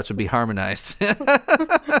those parts would be harmonized.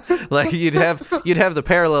 Like you'd have the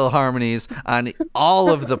parallel harmonies on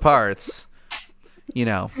all of the parts.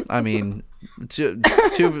 I mean, both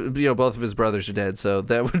of his brothers are dead, so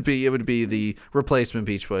it would be the replacement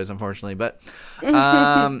Beach Boys, unfortunately. But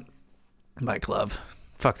Mike Love,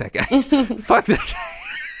 fuck that guy, fuck that guy.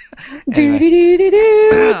 Anyway.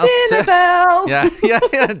 Dinner Bell. Yeah.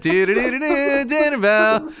 Dinner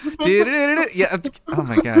Bell. Yeah. Oh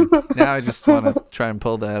my God. Now I just want to try and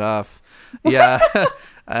pull that off. Yeah.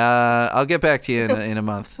 I'll get back to you in a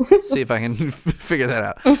month. See if I can figure that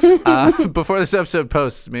out. Before this episode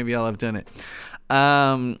posts, maybe I'll have done it.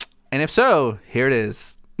 And if so, here it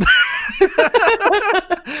is.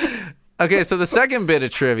 Okay, so the second bit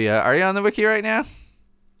of trivia. Are you on the wiki right now?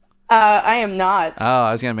 I am not. Oh,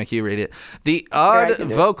 I was going to make you read it. The odd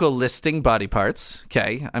vocal listing body parts.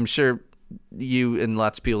 Okay, I'm sure you and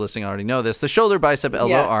lots of people listening already know this. The shoulder, bicep, elbow,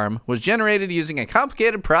 Yes. arm was generated using a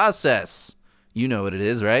complicated process. You know what it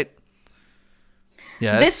is, right?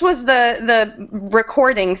 Yes. This was the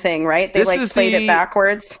recording thing, right? They played it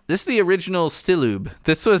backwards. This is the original Stillube.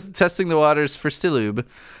 This was testing the waters for Stillube.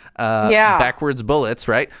 Backwards bullets,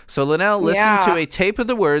 right? So Linnell listened to a tape of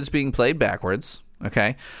the words being played backwards,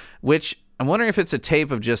 okay? Which I'm wondering if it's a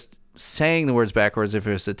tape of just saying the words backwards, if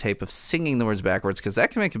it's a tape of singing the words backwards, because that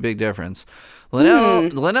can make a big difference.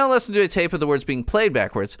 Linnell listened to a tape of the words being played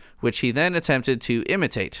backwards, which he then attempted to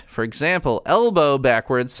imitate. For example, elbow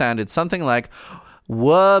backwards sounded something like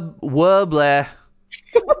wubble.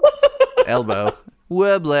 Elbow.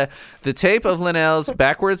 Wubble. The tape of Linnell's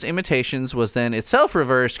backwards imitations was then itself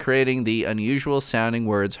reversed, creating the unusual sounding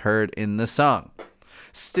words heard in the song.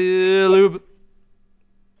 Stillube.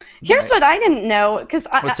 Here's what I didn't know, because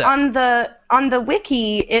on the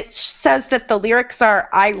wiki it says that the lyrics are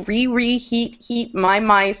 "I heat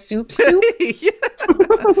my soup.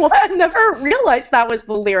 What? I never realized that was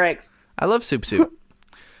the lyrics. I love soup.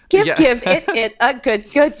 Give it a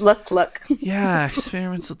good look. Yeah,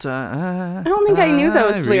 experimental time. I don't think I knew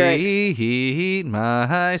those lyrics. Reheat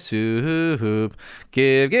my soup.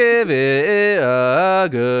 Give it a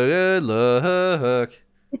good look.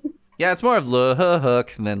 Yeah, it's more of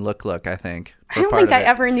look than look, I think. I don't think I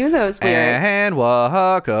ever knew those lyrics. And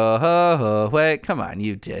walk away. Come on,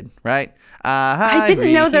 you did, right? I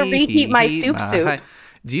didn't know the reheat my soup.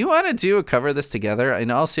 Do you want to do a cover of this together? In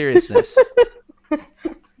all seriousness.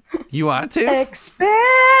 You want to?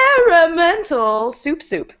 Experimental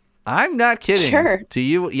soup. I'm not kidding. Sure. Do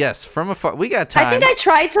you? Yes, from afar. We got time. I think I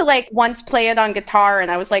tried to once play it on guitar,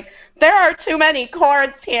 and I was like, there are too many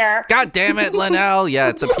chords here. God damn it, Linnell. Yeah,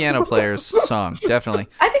 it's a piano player's song, definitely.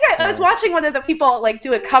 I think I was watching one of the people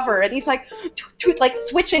do a cover, and he's like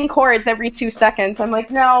switching chords every 2 seconds. I'm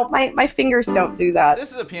like, no, my fingers don't do that.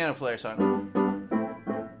 This is a piano player song.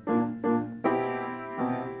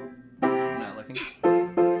 I'm not looking.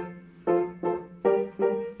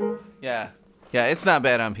 Yeah, it's not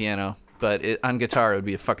bad on piano, but on guitar it would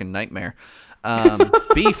be a fucking nightmare.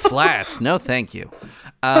 B flats, no thank you.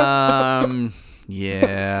 Yeah.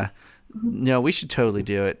 No, we should totally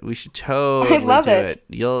do it. We should totally I love do it. it.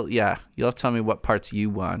 You'll have to tell me what parts you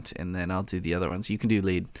want, and then I'll do the other ones. You can do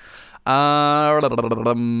lead.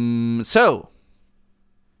 So,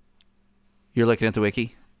 you're looking at the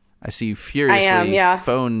wiki? I see you furiously I am, yeah.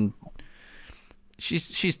 phone.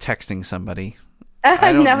 She's texting somebody. No,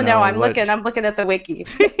 I'm looking at the wiki.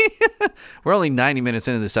 We're only 90 minutes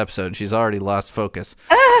into this episode, and she's already lost focus.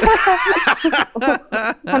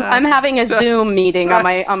 I'm having a Zoom meeting on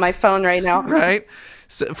my phone right now. Right.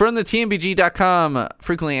 So from the TMBG.com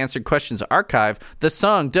frequently answered questions archive, the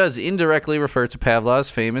song does indirectly refer to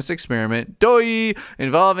Pavlov's famous experiment, Doi,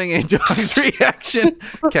 involving a dog's reaction.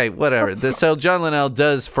 Okay, whatever. So John Linnell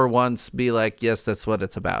does for once be like, yes, that's what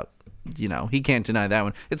it's about. You know, he can't deny that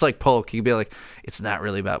one. It's like Polk. He could be like, it's not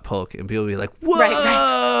really about Polk. And people will be like,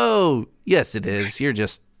 whoa! Right. Yes, it is. You're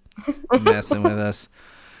just messing with us.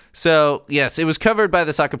 So, yes, it was covered by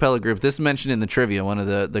this a cappella group. This is mentioned in the trivia, one of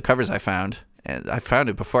the covers I found. And I found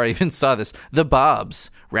it before I even saw this. The Bobs.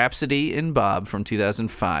 Rhapsody in Bob from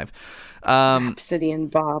 2005. Rhapsody in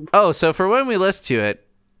Bob. Oh, so for when we listened to it,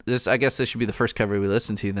 I guess this should be the first cover we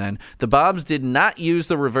listened to then. The Bobs did not use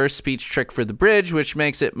the reverse speech trick for the bridge, which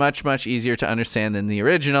makes it much, much easier to understand than the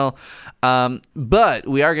original. But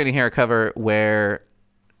we are going to hear a cover where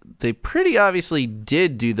they pretty obviously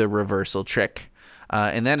did do the reversal trick.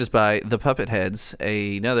 And that is by the Puppet Heads,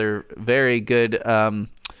 another very good, one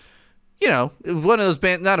of those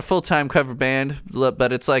bands, not a full-time cover band,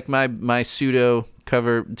 but it's like my pseudo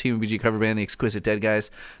cover, TMBG cover band, the Exquisite Dead Guys.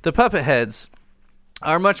 The Puppet Heads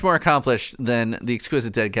are much more accomplished than the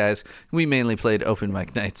Exquisite Dead Guys. We mainly played open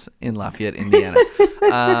mic nights in Lafayette, Indiana.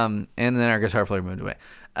 And then our guitar player moved away.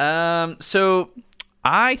 So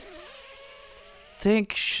I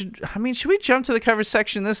think, should we jump to the cover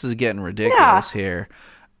section? This is getting ridiculous here.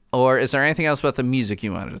 Or is there anything else about the music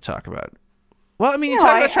you wanted to talk about? Well, you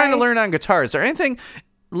talked about trying to learn on guitar. Is there anything?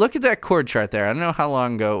 Look at that chord chart there. I don't know how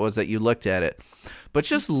long ago it was that you looked at it. But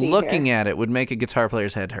just looking at it would make a guitar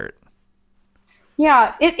player's head hurt.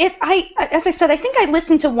 Yeah, as I said, I think I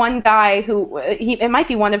listened to one guy who it might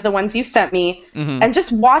be one of the ones you sent me, and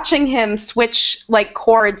just watching him switch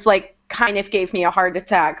chords kind of gave me a heart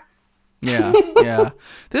attack. Yeah, yeah.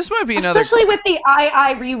 This might be another, especially with the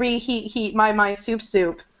I heat my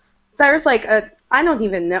soup. There's I don't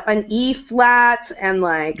even know, an E flat and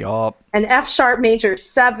like Yup. an F sharp major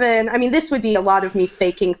 7. I mean, this would be a lot of me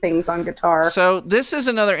faking things on guitar. So this is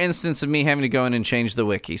another instance of me having to go in and change the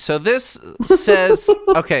wiki. So this says,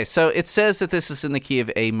 okay, so it says that this is in the key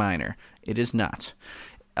of A minor. It is not.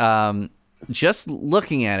 Just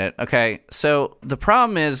looking at it, okay, so the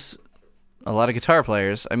problem is a lot of guitar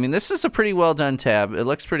players, I mean, this is a pretty well done tab. It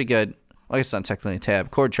looks pretty good. Well, it's not technically a tab,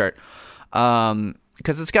 chord chart.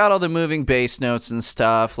 Because it's got all the moving bass notes and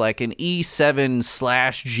stuff, like an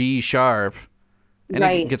E7/G sharp.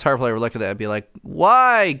 Any guitar player would look at that and be like,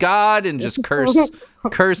 "Why, God?" and just curse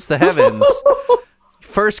the heavens.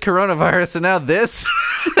 First coronavirus and now this.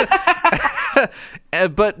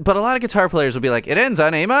 But a lot of guitar players will be like, "It ends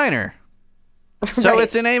on A minor." So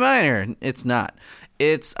it's in A minor. It's not.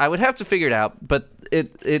 I would have to figure it out, but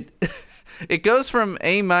it it goes from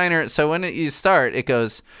A minor. So when you start, it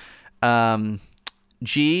goes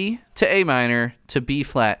G to A minor to B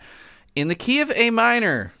flat. In the key of A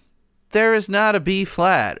minor, there is not a B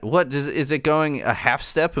flat. What is it going a half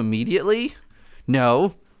step immediately?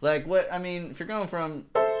 No. Like what? I mean, if you're going from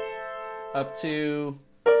up to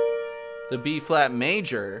the B flat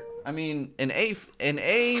major, I mean, an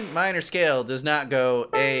A minor scale does not go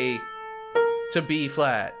A to B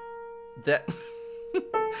flat. That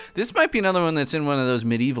this might be another one that's in one of those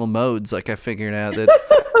medieval modes. Like I figured out that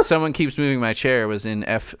someone keeps moving my chair was in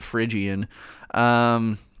F Phrygian.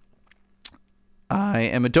 I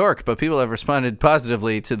am a dork, but people have responded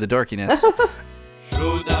positively to the dorkiness.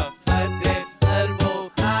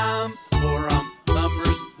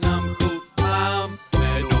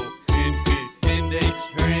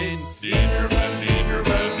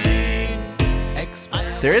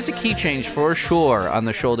 There is a key change for sure on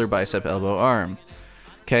the shoulder, bicep, elbow, arm.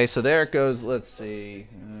 Okay, so there it goes. Let's see.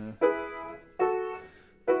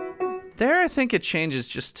 There, I think it changes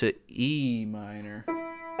just to E minor.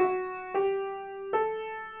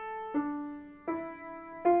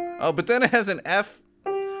 Oh, but then it has an F.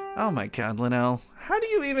 Oh my God, Linnell. How do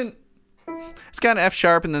you even... It's got an F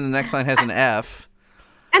sharp, and then the next line has an F.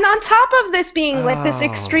 And on top of this being like this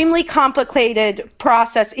extremely complicated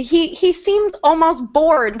process, he seemed almost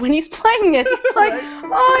bored when he's playing it. He's like,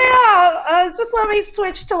 oh yeah, just let me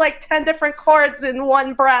switch to like 10 different chords in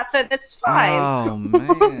one breath and it's fine. Oh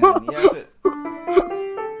man. Yeah,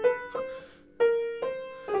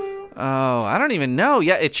 oh, I don't even know.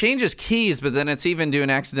 Yeah, it changes keys, but then it's even doing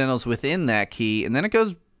accidentals within that key, and then it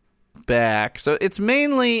goes back. So it's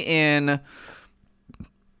mainly in...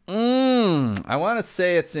 I want to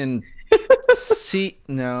say it's in C.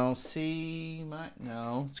 No, C.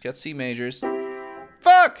 No, it's got C majors.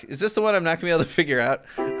 Fuck! Is this the one I'm not gonna be able to figure out?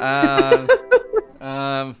 So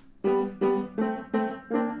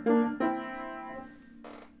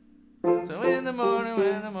in the morning,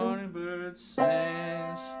 when the morning bird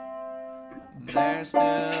sings, there's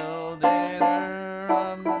still dinner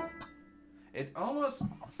on the... It almost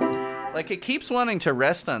like it keeps wanting to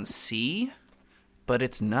rest on C. But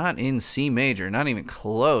it's not in C major, not even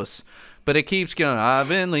close. But it keeps going, I've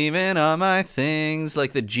been leaving all my things,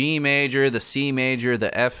 like the G major, the C major,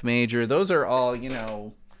 the F major. Those are all, you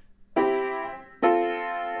know,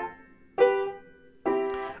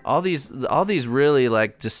 all these really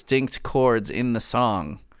like distinct chords in the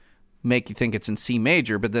song make you think it's in C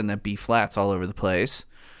major, but then the B flats all over the place.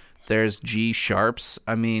 There's G sharps.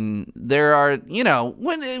 I mean, there are, you know,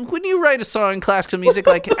 when you write a song in classical music,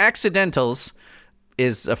 like accidentals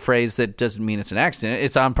is a phrase that doesn't mean it's an accident.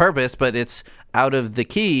 It's on purpose, but it's out of the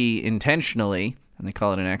key intentionally, and they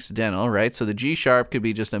call it an accidental, right? So the G sharp could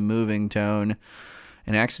be just a moving tone,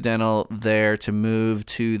 an accidental there to move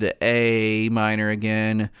to the A minor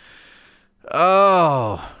again.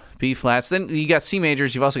 Oh, B flats. Then you got C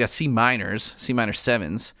majors. You've also got C minors, C minor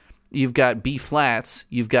 7s. You've got B flats.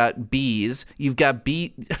 You've got Bs. You've got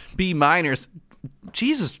B minors.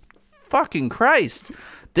 Jesus fucking Christ.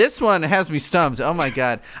 This one has me stumped. Oh my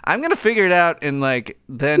God. I'm going to figure it out and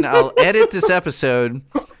then I'll edit this episode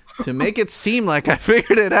to make it seem like I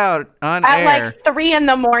figured it out on air. At like 3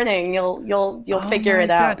 a.m, you'll figure it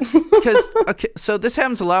out. Because so this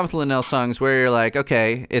happens a lot with Linnell songs where you're like,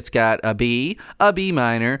 okay, it's got a B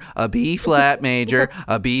minor, a B flat major,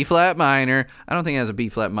 a B flat minor. I don't think it has a B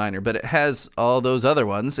flat minor, but it has all those other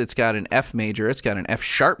ones. It's got an F major, it's got an F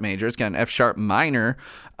sharp major, it's got an F sharp minor,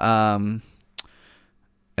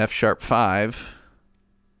 F sharp 5,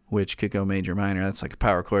 which could go major minor. That's like a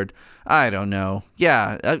power chord. I don't know.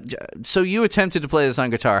 Yeah. So you attempted to play this on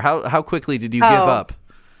guitar. How quickly did you give up?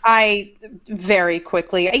 I very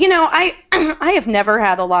quickly. You know, I have never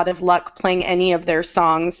had a lot of luck playing any of their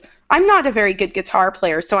songs. I'm not a very good guitar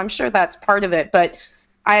player, so I'm sure that's part of it. But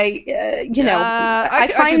I I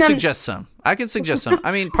find can them. suggest some. I can suggest some.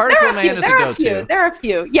 I mean, Particle Man is a go-to. There are a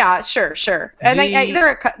few. Yeah, sure. And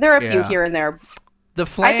there are a few here and there. The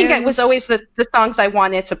Flans, I think it was always the songs I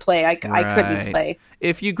wanted to play. I couldn't play.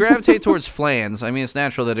 If you gravitate towards Flans, I mean, it's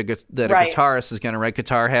natural that a guitarist is going to write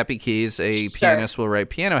guitar happy keys. A pianist will write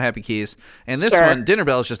piano happy keys. And this one, Dinner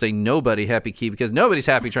Bell, is just a nobody happy key because nobody's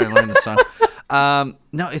happy trying to learn this song.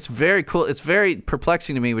 No, it's very cool. It's very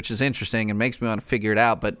perplexing to me, which is interesting and makes me want to figure it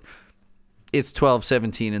out. But it's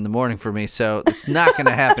 12:17 in the morning for me, so it's not going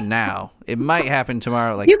to happen now. It might happen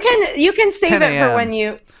tomorrow. Like you can save 10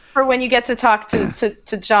 it for when you get to talk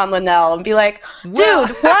to John Linnell and be like, dude,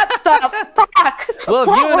 what the fuck? Well,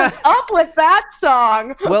 what was up with that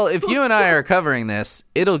song? Well, if you and I are covering this,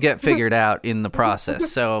 it'll get figured out in the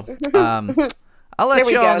process. So I'll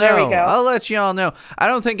let you all know. I'll let you all know. I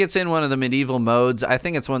don't think it's in one of the medieval modes. I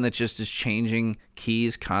think it's one that just is changing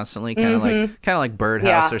keys constantly, kind of like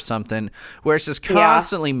Birdhouse or something, where it's just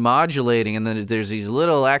constantly modulating, and then there's these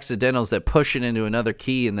little accidentals that push it into another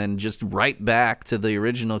key, and then just right back to the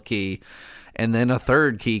original key, and then a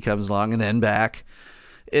third key comes along, and then back.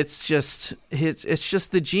 It's just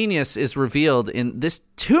the genius is revealed in this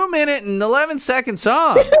 2-minute and 11-second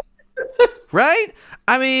song, right?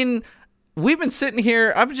 I mean, we've been sitting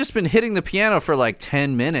here. I've just been hitting the piano for like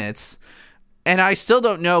 10 minutes, and I still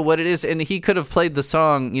don't know what it is. And he could have played the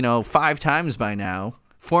song, 5 times by now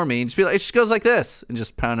for me. And just be like, it just goes like this, and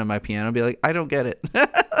just pound on my piano and be like, I don't get it.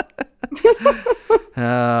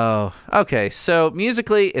 Oh, okay. So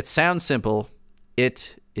musically, it sounds simple.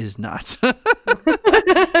 It is not.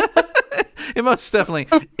 It most definitely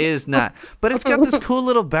is not. But it's got this cool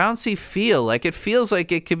little bouncy feel. Like it feels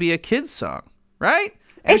like it could be a kid's song, right?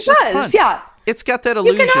 And it does, fun. Yeah. It's got that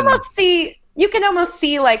illusion. You can almost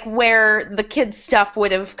see like where the kids' stuff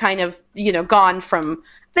would have kind of, gone from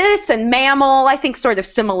this and Mammal. I think sort of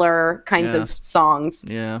similar kinds of songs.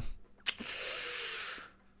 Yeah.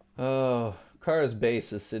 Oh, Kara's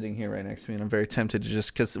bass is sitting here right next to me, and I'm very tempted to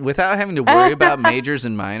just, because without having to worry about majors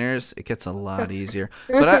and minors, it gets a lot easier.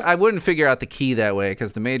 But I wouldn't figure out the key that way,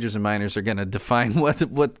 because the majors and minors are going to define what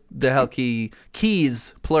the hell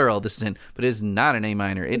keys, plural, this is in. But it is not an A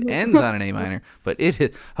minor. It ends on an A minor, but it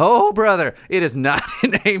is, oh, brother, it is not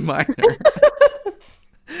an A minor.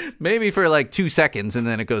 Maybe for like 2 seconds, and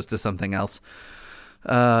then it goes to something else.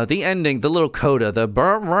 The ending, the little coda,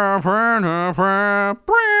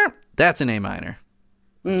 that's an A minor.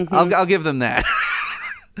 Mm-hmm. I'll give them that.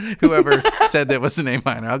 Whoever said that was an A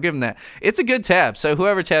minor, I'll give them that. It's a good tab. So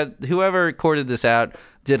whoever recorded this out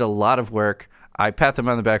did a lot of work. I pat them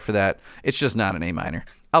on the back for that. It's just not an A minor.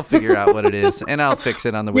 I'll figure out what it is, and I'll fix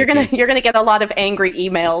it on the wiki. You're gonna get a lot of angry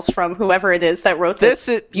emails from whoever it is that wrote this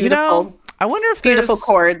beautiful. I wonder if beautiful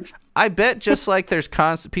chords. I bet just like there's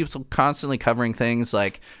people constantly covering things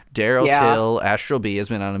like Daryl Till, Astral B has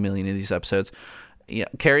been on a million of these episodes. Yeah,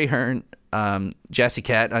 Carrie Hearn, Jessie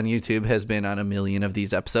Cat on YouTube has been on a million of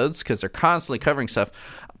these episodes because they're constantly covering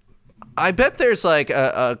stuff. I bet there's like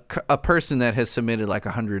a person that has submitted like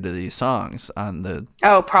 100 of these songs on the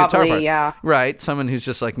guitar parts. Yeah, right. Someone who's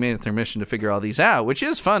just like made it their mission to figure all these out, which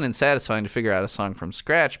is fun and satisfying to figure out a song from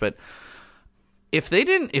scratch. But if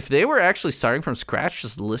they were actually starting from scratch,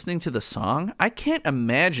 just listening to the song, I can't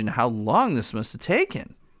imagine how long this must have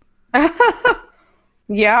taken.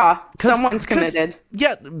 Yeah, someone's committed.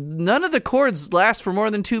 Yeah, none of the chords last for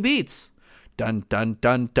more than 2 beats. Dun dun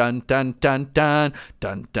dun dun dun dun dun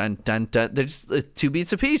dun dun dun dun. They're just 2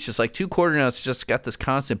 beats apiece, just like 2 quarter notes. Just got this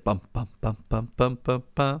constant bum bum bum bum bum bum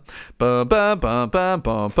bum bum bum bum bum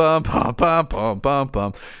bum bum bum bum bum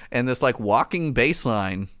bum, and this like walking bass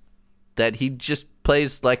line that he just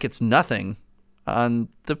plays like it's nothing on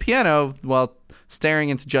the piano while staring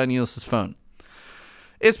into John Ulyss's phone.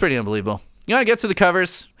 It's pretty unbelievable. You want to get to the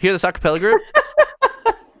covers? Hear this acapella group?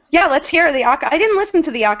 Yeah, let's hear the I didn't listen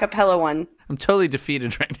to the acapella one. I'm totally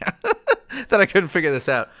defeated right now that I couldn't figure this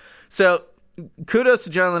out. So, kudos to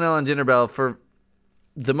John Linnell and Dinner Bell for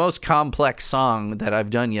the most complex song that I've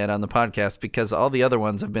done yet on the podcast, because all the other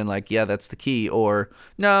ones have been like, yeah, that's the key, or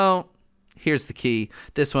no, here's the key.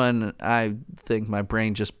 This one, I think my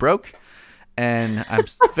brain just broke. And I'm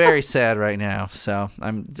very sad right now. So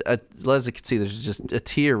Leslie can see there's just a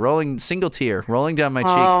single tear rolling down my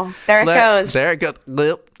cheek. Oh, there it goes. There it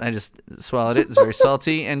goes. I just swallowed it. It's very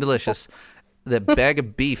salty and delicious. The bag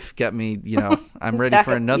of beef got me, I'm ready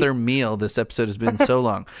for another meal. This episode has been so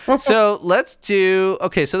long. So let's do,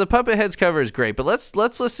 so the Puppet Heads cover is great, but let's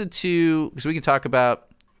listen to, because we can talk about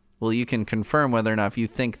Well, you can confirm whether or not if you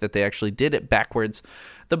think that they actually did it backwards.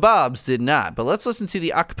 The Bobs did not. But let's listen to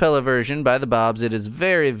the a cappella version by the Bobs. It is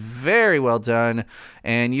very, very well done.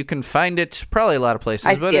 And you can find it probably a lot of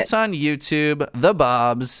places, but it's on YouTube. The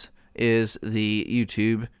Bobs is the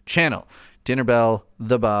YouTube channel. Dinner Bell,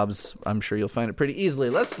 The Bobs. I'm sure you'll find it pretty easily.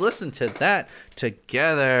 Let's listen to that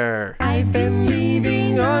together. I've been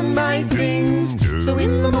leaving on my things, so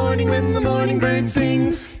in the morning when the morning bird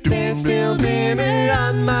sings, there's still dinner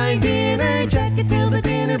on my dinner jacket till the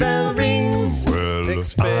dinner bell rings. Well,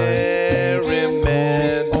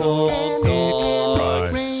 experimental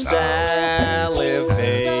dog,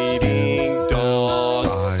 salivating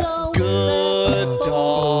dog, good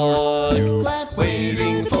dog,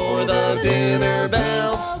 waiting for the dinner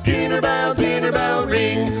bell, dinner bell, dinner bell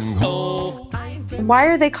ring. Oh, Why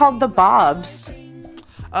are they called the Bobs?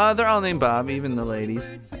 They're all named Bob, even the ladies.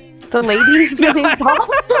 The ladies named Bob?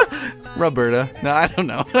 Roberta. No, I don't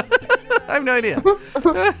know. I have no idea.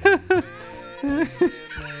 I'm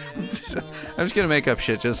just going to make up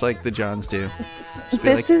shit just like the Johns do. Just be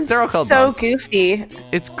This like, is they're all called so Bob. goofy.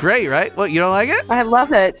 It's great, right? What, you don't like it? I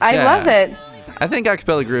love it. I Yeah. love it. I think a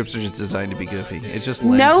cappella groups are just designed to be goofy. It just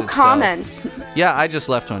lends No itself. comments. Yeah, I just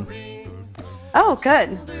left one. Oh,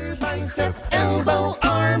 good. bicep, elbow,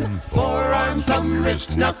 arm, forearm, thumb,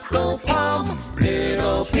 wrist, knuckle, palm,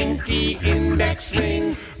 little pinky, index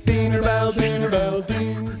ring, dinner bell,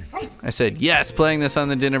 ding. I said, yes, playing this on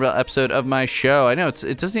the Dinner Bell episode of my show. I know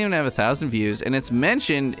it doesn't even have 1,000 views, and it's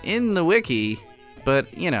mentioned in the wiki, but,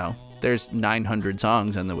 there's 900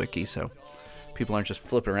 songs on the wiki, so people aren't just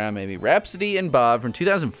flipping around maybe. Rhapsody and Bob from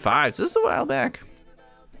 2005. So this is a while back.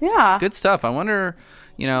 Yeah. Good stuff. I wonder,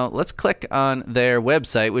 let's click on their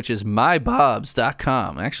website, which is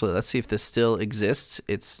mybobs.com. Actually, let's see if this still exists.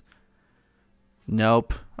 It's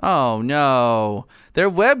nope. Oh, no. Their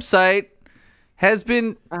website has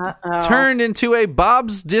been turned into a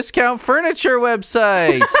Bob's Discount Furniture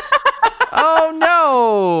website. Oh,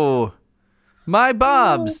 no.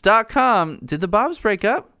 Mybobs.com. Did the Bobs break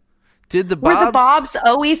up? Were the Bobs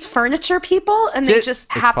always furniture people, and they just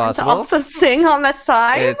It's happened possible. to also sing on the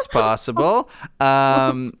side? It's possible.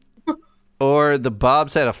 Or the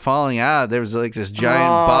Bobs had a falling out. There was like this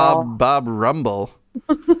giant Bob Rumble.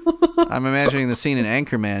 I'm imagining the scene in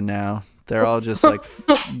Anchorman now. They're all just like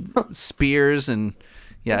spears and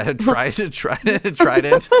trident.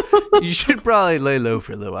 You should probably lay low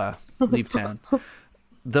for a little while. Leave town.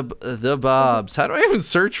 The Bobs. How do I even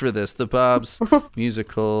search for this? The Bobs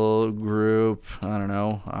musical group. I don't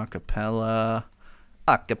know. Acapella.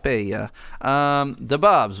 The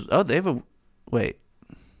Bobs. Oh, they have a. Wait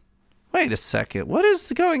a second. What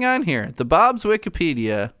is going on here? The Bobs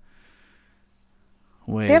Wikipedia.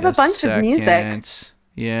 Wait. They have a bunch of music.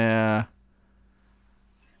 Yeah.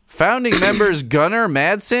 Founding members Gunnar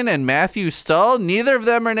Madsen and Matthew Stull. Neither of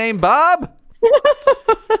them are named Bob.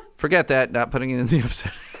 Forget that. Not putting it in the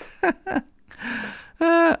episode.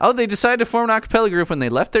 They decided to form an a cappella group when they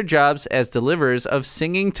left their jobs as deliverers of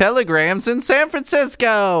singing telegrams in San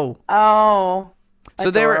Francisco. Oh, so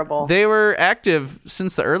adorable. they were active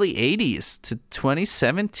since the early 80s to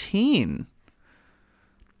 2017.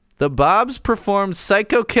 The Bobs performed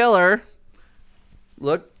Psycho Killer.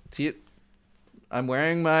 Look, I'm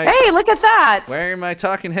wearing my... Hey, look at that. Wearing my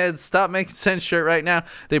Talking Heads Stop Making Sense shirt right now.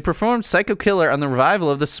 They performed Psycho Killer on the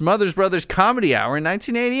revival of the Smothers Brothers Comedy Hour in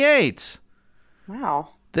 1988. Wow.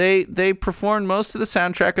 They performed most of the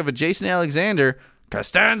soundtrack of a Jason Alexander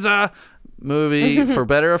Costanza movie, for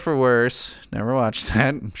better or for worse. Never watched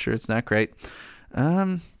that. I'm sure it's not great.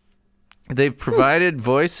 They've provided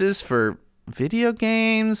voices for video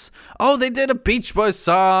games. Oh, they did a Beach Boys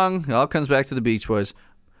song. It all comes back to the Beach Boys.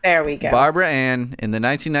 There we go. Barbara Ann in the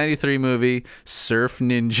 1993 movie Surf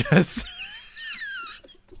Ninjas.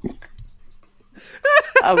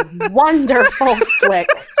 A wonderful flick.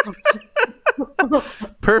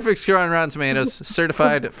 Perfect score on Rotten Tomatoes.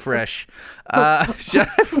 Certified fresh.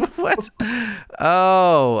 What?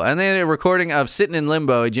 Oh, and they had a recording of Sitting in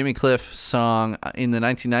Limbo, a Jimmy Cliff song in the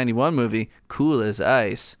 1991 movie Cool as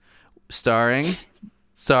Ice. Starring.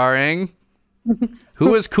 Who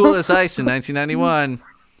was Cool as Ice in 1991?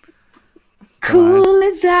 Cool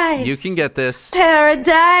as ice. You can get this.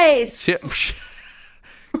 Paradise.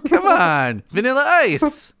 Come on. Vanilla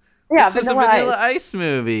Ice. Yeah, This is a Vanilla Ice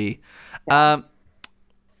movie. The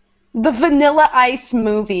Vanilla Ice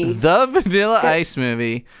movie. The Vanilla Ice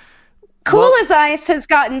movie. Cool as Ice has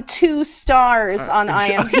gotten 2 stars on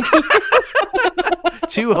IMDb.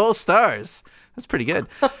 2 whole stars. That's pretty good.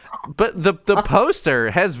 But the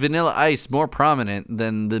poster has Vanilla Ice more prominent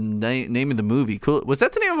than the name of the movie. Cool. Was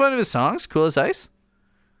that the name of one of his songs? Cool as Ice?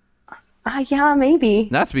 Yeah, maybe.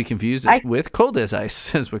 Not to be confused with Cold as Ice,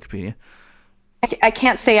 says Wikipedia. I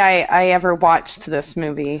can't say I ever watched this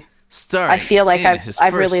movie. Starring I feel like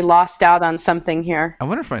I've really lost out on something here. I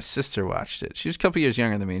wonder if my sister watched it. She was a couple years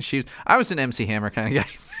younger than me, and I was an MC Hammer kind of guy.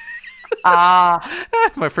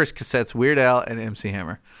 My first cassettes, Weird Al and MC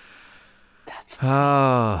Hammer.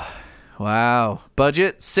 Oh, wow.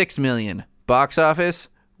 Budget, $6 million. Box office,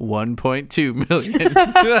 $1.2 million.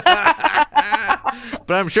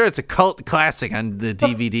 But I'm sure it's a cult classic on the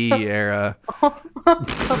DVD era.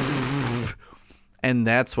 And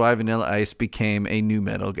that's why Vanilla Ice became a nu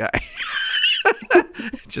metal guy.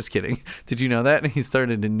 Just kidding. Did you know that? He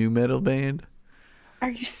started a nu metal band.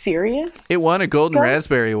 Are you serious? It won a Golden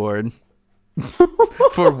Raspberry Award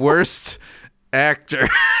for worst actor.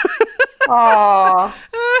 Oh,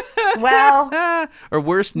 well. Or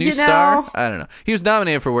worst new star? I don't know. He was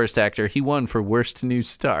nominated for worst actor. He won for worst new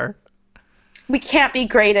star. We can't be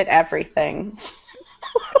great at everything.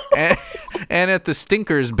 and at the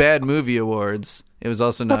Stinkers Bad Movie Awards, it was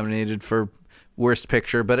also nominated for worst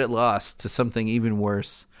picture, but it lost to something even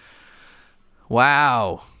worse.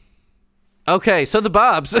 Wow. Okay, so the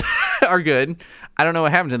Bobs are good. I don't know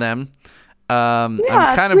what happened to them. I'm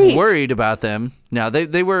kind of worried about them. Now,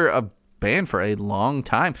 they were a band for a long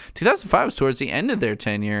time. 2005 was towards the end of their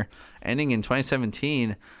tenure, ending in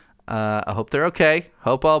 2017. I hope they're okay.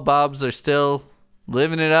 Hope all Bobs are still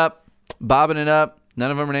living it up, bobbing it up.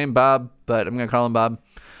 None of them are named Bob, but I'm going to call him Bob.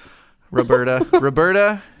 Robert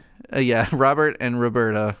and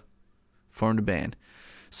Roberta formed a band.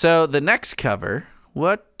 So the next cover,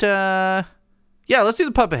 let's do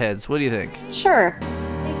the Puppet Heads. What do you think? Sure.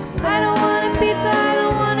 I don't want a pizza, I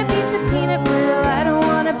don't want a piece of peanut brittle, I don't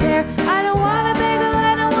want a pear, I don't want a bagel,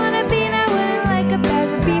 I don't want a bean, I wouldn't like a bag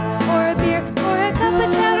of beef, or a beer, or a cup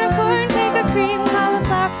of chowder, corn, cake, or cream,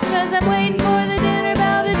 cauliflower, cause I'm waiting for the dinner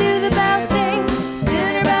bell to do the bell thing.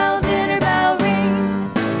 Dinner bell, ring.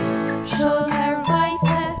 Kör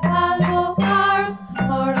bajset albo arm,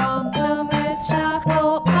 för om numret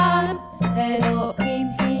schako arm, eller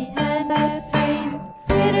in i hennes ring.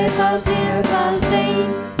 Dinner bell,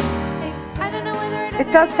 ring.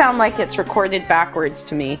 It does sound like it's recorded backwards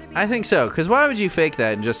to me. I think so, because why would you fake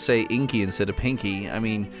that and just say inky instead of pinky? I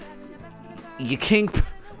mean, you kink...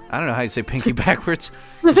 I don't know how you say pinky backwards.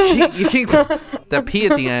 You kink that P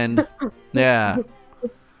at the end. Yeah.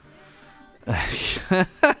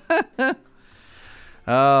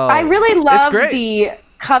 I really love the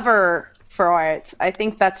cover for it. I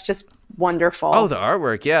think that's just wonderful. Oh, the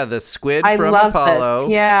artwork. Yeah, the squid from Apollo.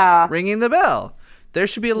 This. Yeah. Ringing the bell. There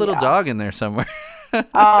should be a little dog in there somewhere.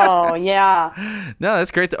 Oh, yeah. No,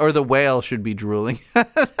 that's great. Or the whale should be drooling.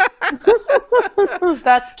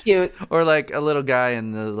 That's cute. Or like a little guy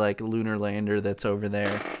in the lunar lander that's over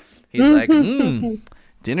there. He's like,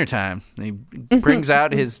 dinner time. And he brings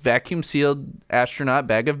out his vacuum sealed astronaut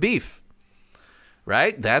bag of beef.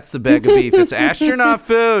 Right? That's the bag of beef. It's astronaut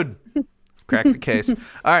food. Crack the case.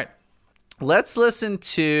 All right. Let's listen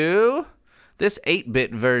to this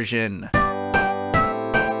 8-bit version.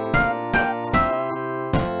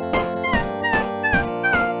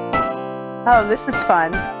 Oh, this is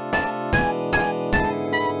fun.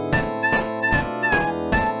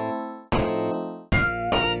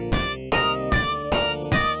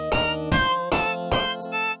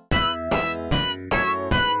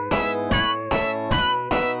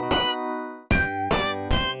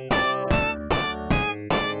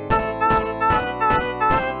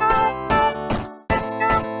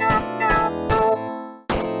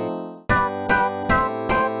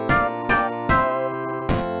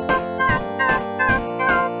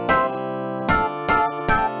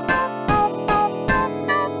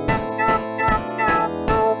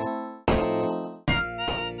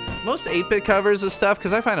 Most 8-bit covers of stuff,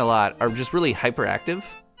 because I find a lot, are just really hyperactive.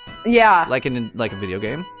 Yeah. Like in a video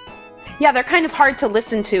game. Yeah, they're kind of hard to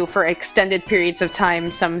listen to for extended periods of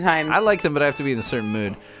time sometimes. I like them, but I have to be in a certain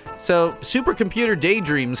mood. So, Supercomputer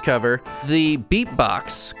Daydreams cover, the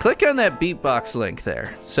Beatbox. Click on that Beatbox link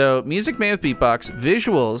there. So, music made with Beatbox,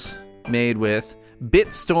 visuals made with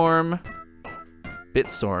Bitstorm.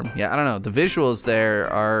 Yeah, I don't know. The visuals there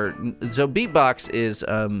are... So, Beatbox is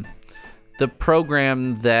the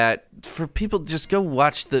program that... For people, just go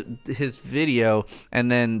watch his video and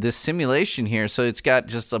then this simulation here. So, it's got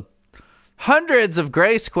just hundreds of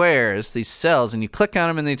gray squares, these cells, and you click on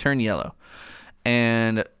them and they turn yellow.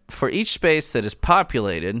 And for each space that is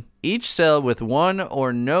populated, each cell with one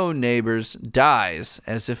or no neighbors dies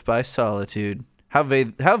as if by solitude. How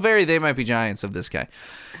very they might be giants of this guy.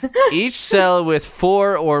 Each cell with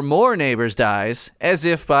 4 or more neighbors dies, as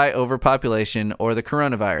if by overpopulation or the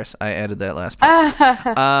coronavirus. I added that last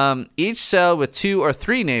part. Each cell with 2 or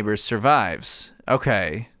 3 neighbors survives.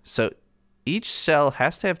 Okay, so each cell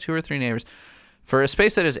has to have 2 or 3 neighbors. For a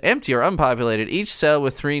space that is empty or unpopulated, each cell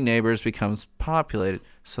with 3 neighbors becomes populated,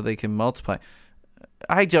 so they can multiply.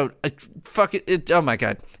 I don't... fuck it. Oh, my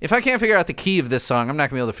God. If I can't figure out the key of this song, I'm not going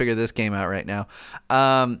to be able to figure this game out right now.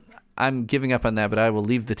 I'm giving up on that, but I will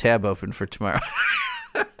leave the tab open for tomorrow.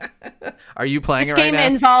 Are you playing it right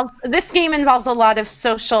now? This game involves a lot of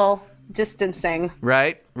social distancing.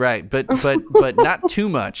 Right. But not too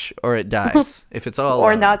much, or it dies. If it's all...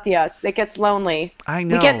 Or not, yes. It gets lonely. I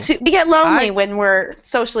know. We get lonely when we're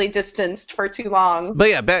socially distanced for too long. But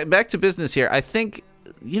yeah, back to business here. I think...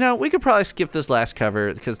 we could probably skip this last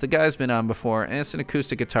cover because the guy's been on before, and it's an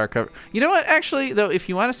acoustic guitar cover. You know what? Actually, though, if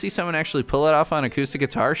you want to see someone actually pull it off on acoustic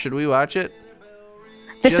guitar, should we watch it?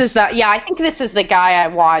 I think this is the guy I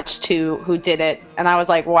watched who did it, and I was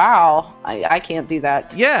like, wow, I can't do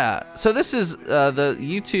that. Yeah. So this is the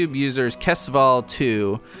YouTube user's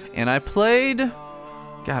Kesval2, and I played...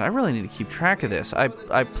 God, I really need to keep track of this. I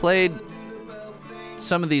played...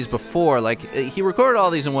 some of these before, like he recorded all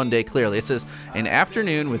these in one day. Clearly it says an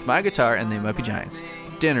afternoon with my guitar and They Might Be Giants,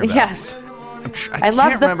 Dinner Bell. Yes, I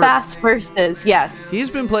love the remember. fast verses. Yes, He's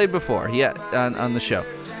been played before, yeah, on the show.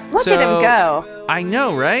 Look at him go. I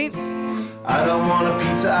know, right? I don't want a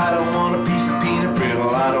pizza, I don't want a piece of peanut brittle,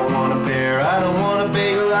 I don't want a pear, I don't want a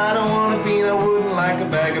bagel, I don't want a bean, I wouldn't like a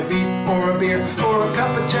bag of beef or a beer, or a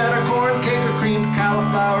cup of cheddar, corn, cake, or creamed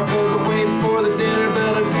cauliflower, cause I'm waiting for the dinner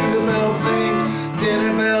bell to do the bell thing.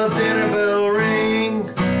 Dinner bell,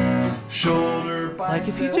 ring. Shoulder. Like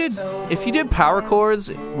if you did power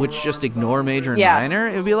chords, which just ignore major and minor,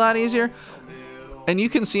 it would be a lot easier. And you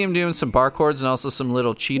can see him doing some bar chords and also some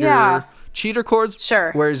little cheater chords.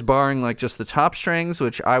 Sure. Where he's barring like just the top strings,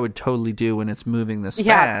 which I would totally do when it's moving this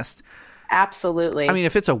fast. Absolutely. I mean,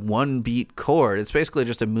 if it's a 1-beat chord, it's basically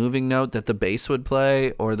just a moving note that the bass would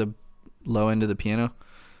play or the low end of the piano.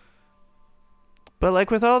 But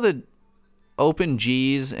like with all the open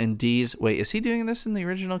G's and D's. Wait, is he doing this in the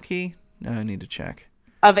original key? No, I need to check.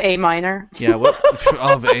 Of A minor? Yeah,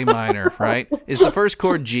 of A minor, right? Is the first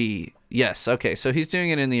chord G? Yes, okay, so he's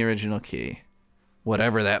doing it in the original key.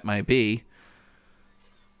 Whatever that might be.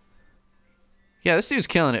 Yeah, this dude's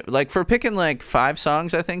killing it. Like, for picking, 5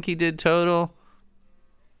 songs I think he did total,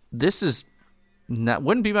 this is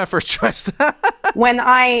wouldn't be my first choice. When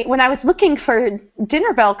I was looking for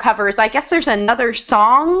Dinner Bell covers, I guess there's another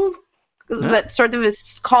song that sort of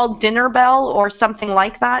is called Dinner Bell or something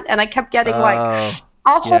like that, and I kept getting a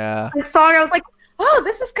whole song. I was like, oh,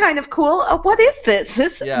 this is kind of cool. What is this?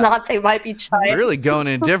 This is not They Might Be Giants. Really going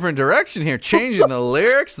in a different direction here, changing the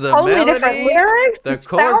lyrics, the totally melody, different lyrics. the It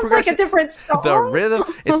chord sounds progression, like a different song. the rhythm.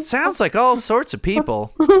 It sounds like all sorts of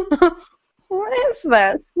people. What is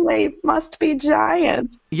this? They must be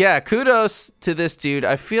giants. Yeah, kudos to this dude.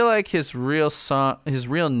 I feel like his real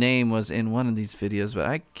name was in one of these videos, but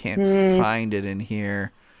I can't find it in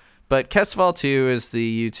here. But Kesval2 is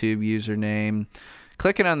the YouTube username.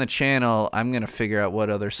 Clicking on the channel, I'm going to figure out what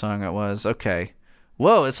other song it was. Okay.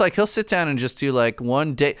 Whoa, it's like he'll sit down and just do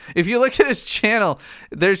one day. If you look at his channel,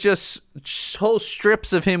 there's just whole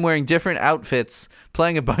strips of him wearing different outfits,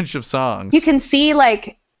 playing a bunch of songs. You can see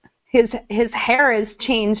his hair has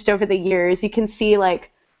changed over the years. You can see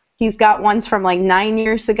he's got ones from 9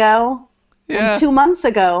 years ago and 2 months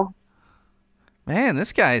ago. Man,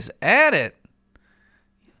 this guy's at it.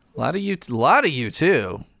 A lot of you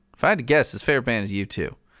too. If I had to guess, his favorite band is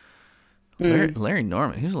U2. Larry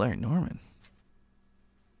Norman. Who's Larry Norman?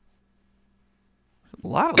 A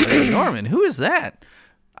lot of Larry Norman. Who is that?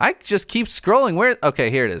 I just keep scrolling.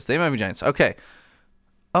 Okay, here it is. They Might Be Giants. Okay.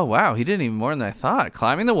 Oh, wow. He did even more than I thought.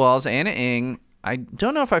 Climbing the Walls, Anna Ing. I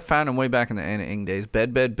don't know if I found him way back in the Anna Ing days.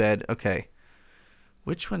 Bed. Okay.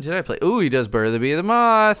 Which one did I play? Ooh, he does Bird of the Bee of the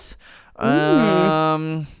Moth.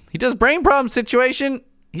 He does Brain Problem Situation.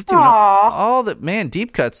 He's doing all the... Man,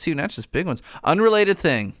 deep cuts, too. Not just big ones. Unrelated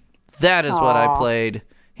Thing. That is what I played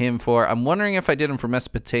him for. I'm wondering if I did him for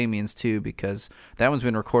Mesopotamians, too, because that one's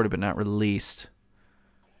been recorded but not released.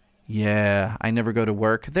 Yeah, I Never Go to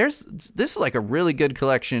Work. This is a really good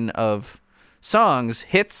collection of songs,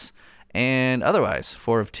 hits, and otherwise.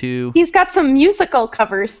 4 of 2. He's got some musical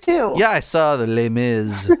covers too. Yeah, I saw the Les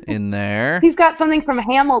Mis in there. He's got something from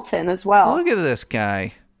Hamilton as well. Look at this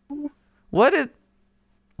guy. What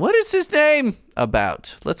is his name?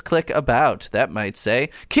 About. Let's click About. That might say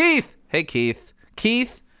Keith. Hey, Keith.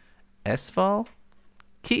 Keith Esval?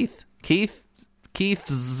 Keith Keith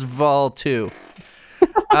Zval 2.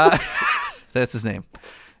 That's his name.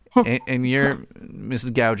 And you're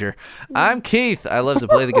Mrs. Gouger. I'm Keith. I love to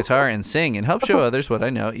play the guitar and sing and help show others what I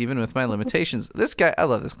know, even with my limitations. This guy, I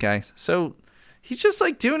love this guy. So he's just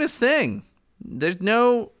like doing his thing. There's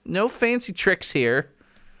no fancy tricks here.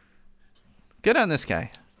 Good on this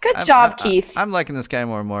guy. Good job, Keith. I'm liking this guy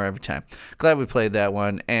more and more every time. Glad we played that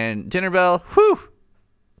one. And Dinner Bell, whew,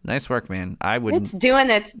 nice work, man. I wouldn't. It's doing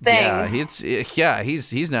its thing.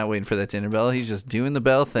 He's not waiting for that dinner bell. He's just doing the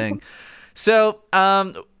bell thing. So,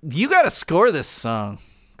 you got to score this song,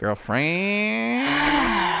 girlfriend.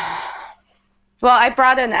 Well, I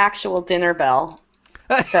brought an actual dinner bell.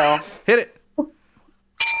 So hit it.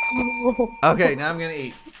 Okay, now I'm gonna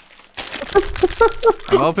eat.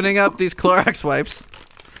 I'm opening up these Clorox wipes.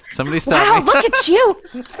 Somebody stop me. Wow, look at you.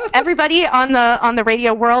 Everybody on the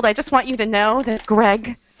radio world, I just want you to know that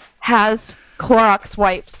Greg has Clorox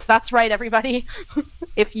wipes. That's right, everybody.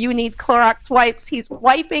 If you need Clorox wipes, he's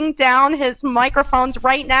wiping down his microphones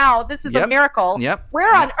right now. This is a miracle. Yep.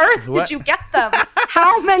 Where on earth did you get them?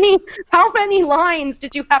 How many lines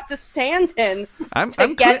did you have to stand in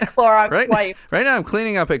to get Clorox wipes? Right now I'm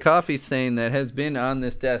cleaning up a coffee stain that has been on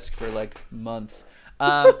this desk for like months.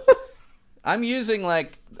 I'm using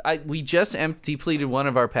we just depleted one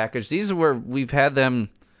of our packages. These are where we've had them.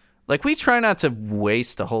 Like, we try not to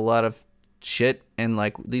waste a whole lot of shit, and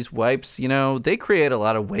like these wipes, they create a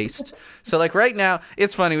lot of waste. So like right now,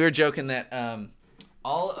 it's funny, we were joking that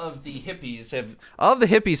all of the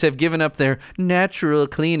hippies have given up their natural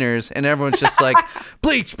cleaners, and everyone's just like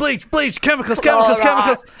bleach, chemicals.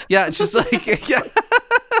 Yeah, it's just like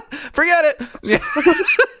forget it. Yeah.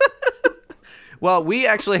 Well, we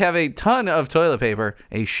actually have a ton of toilet paper,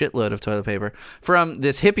 a shitload of toilet paper from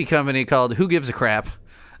this hippie company called Who Gives a Crap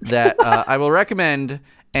that I will recommend.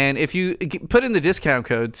 And if you put in the discount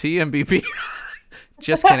code TMBP,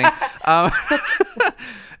 just kidding,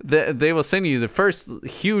 they will send you the first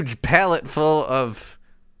huge pallet full of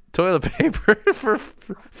toilet paper for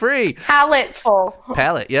free. Pallet full.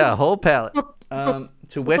 Pallet, yeah, a whole pallet.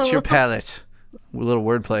 To wet your palate. A little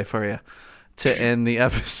wordplay for you to end the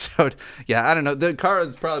episode. Yeah, I don't know. The car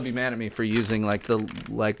would probably be mad at me for using like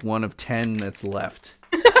one of 10 that's left.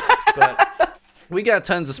 But we got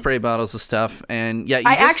tons of spray bottles of stuff, and yeah,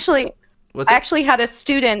 I actually had a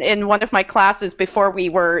student in one of my classes before we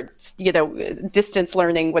were, distance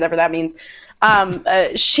learning, whatever that means.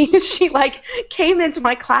 She like came into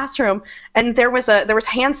my classroom, and there was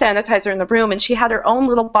hand sanitizer in the room, and she had her own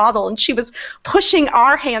little bottle, and she was pushing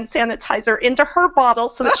our hand sanitizer into her bottle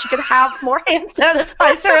so that she could have more hand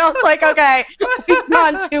sanitizer. I was like, okay, we've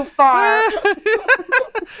gone too far.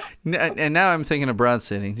 And now I'm thinking of Broad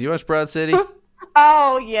City. Do you watch Broad City?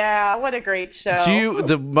 Oh yeah, what a great show.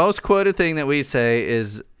 The most quoted thing that we say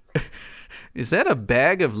is that a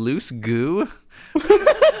bag of loose goo?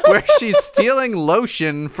 Where she's stealing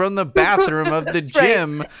lotion from the bathroom of the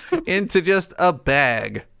gym into just a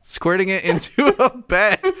bag, squirting it into a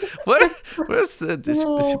bag. What's this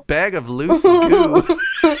bag of loose goo?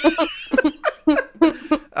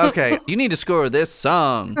 Okay, you need to score this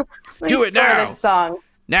song. Do it now. This song.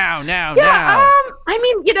 Now. I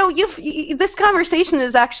mean, this conversation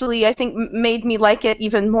has actually, I think, made me like it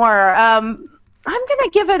even more. I'm gonna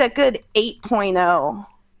give it a good 8.0.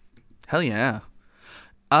 Hell yeah.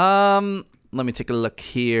 Let me take a look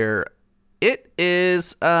here. It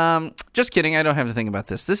is, just kidding. I don't have to think about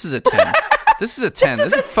this. This is a 10. This is a 10.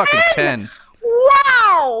 This is a fucking 10.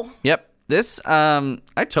 Wow. Yep. This,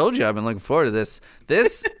 I told you I've been looking forward to this.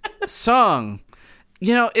 This song,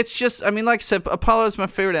 it's just, like I said, Apollo is my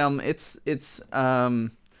favorite album. It's,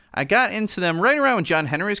 I got into them right around when John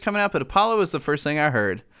Henry was coming out, but Apollo was the first thing I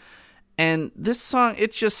heard. And this song,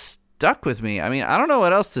 it just stuck with me. I don't know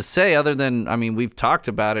what else to say other than, we've talked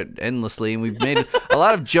about it endlessly, and we've made a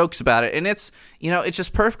lot of jokes about it. And it's, it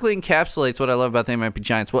just perfectly encapsulates what I love about They Might Be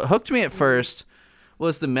Giants. What hooked me at first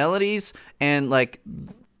was the melodies and, like,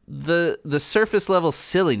 the surface level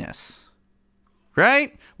silliness,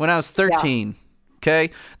 right? When I was 13, yeah. Okay?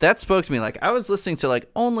 That spoke to me. Like, I was listening to, like,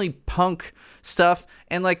 only punk stuff,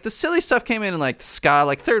 and, like, the silly stuff came in, and, like, ska,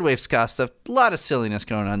 like, third wave ska stuff, a lot of silliness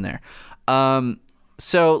going on there.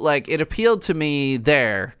 So, like, it appealed to me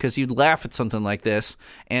there because you'd laugh at something like this.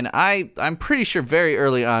 And I'm pretty sure very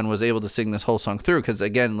early on was able to sing this whole song through because,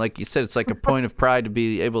 again, like you said, it's like a point of pride to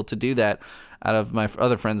be able to do that out of my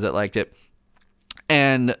other friends that liked it.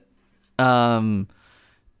 And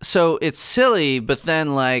so it's silly, but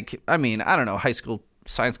then, like, I don't know, high school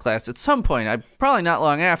science class, at some point, I probably not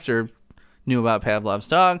long after knew about Pavlov's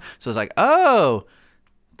dog. So I was like, oh,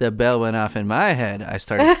 the bell went off in my head. I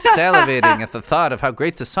started salivating at the thought of how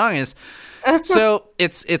great the song is. So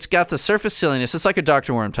it's got the surface silliness. It's like a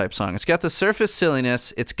Dr. Worm type song. It's got the surface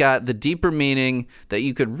silliness. It's got the deeper meaning that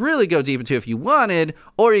you could really go deep into if you wanted,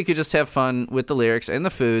 or you could just have fun with the lyrics and the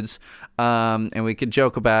foods, and we could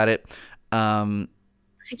joke about it.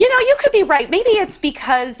 You could be right. Maybe it's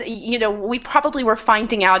because, we probably were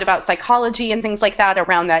finding out about psychology and things like that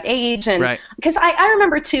around that age. And because I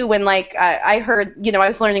remember too, when I heard, I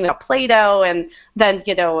was learning about Plato, and then,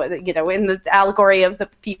 in the allegory of the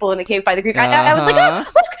people in the cave by the Greek, I was like, oh,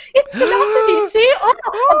 look, it's philosophy. See?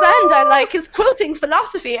 Oh, Van Dyke is quoting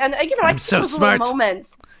philosophy. And, I'm so smart.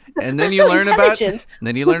 Moments. And then you learn about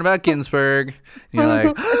Ginsburg. You're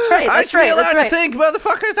like, I should be allowed to think,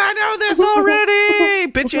 motherfuckers. I know this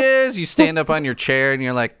already, bitches. You stand up on your chair and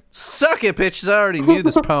you're like, suck it, bitches. I already knew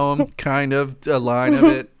this poem, kind of a line of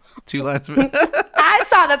it, 2 lines of it. I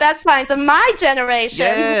saw the best points of my generation.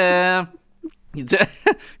 Yeah.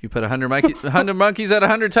 You put 100 monkeys at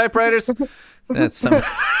 100 typewriters. That's some.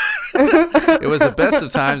 It was the best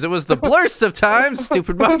of times. It was the blurst of times,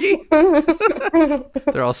 stupid monkey.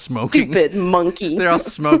 They're all smoking. Stupid monkey. They're all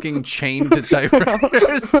smoking chained to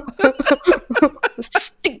typewriters.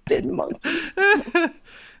 Stupid monkey.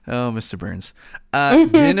 Oh, Mr. Burns.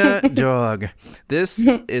 Dinner Dog. This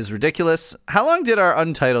is ridiculous. How long did our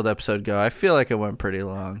Untitled episode go? I feel like it went pretty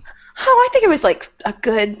long. Oh, I think it was like a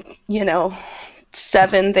good,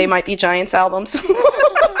 7 They Might Be Giants albums.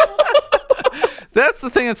 That's the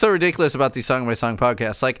thing that's so ridiculous about these Song by Song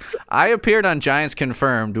podcasts. Like, I appeared on Giants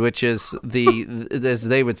Confirmed, which is as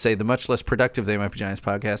they would say, the much less productive They Might Be Giants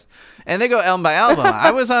podcast, and they go album by album.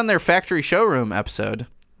 I was on their Factory Showroom episode,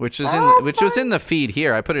 which was in the feed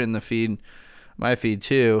here. I put it in the feed, my feed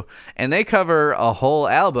too, and they cover a whole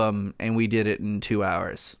album, and we did it in 2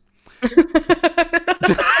 hours. This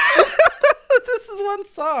is one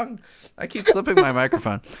song. I keep flipping my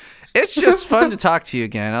microphone. It's just fun to talk to you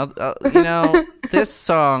again. This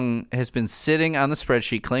song has been sitting on the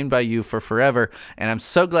spreadsheet claimed by you for forever, and I'm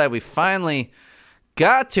so glad we finally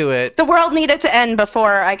got to it. The world needed to end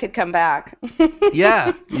before I could come back.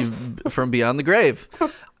 Yeah, from beyond the grave.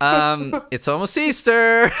 It's almost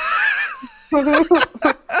Easter. Hey,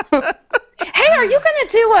 are you going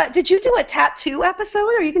to did you do a tattoo episode?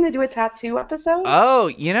 Are you going to do a tattoo episode? Oh,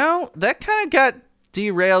 that kind of got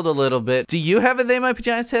derailed a little bit. Do you have a They Might Be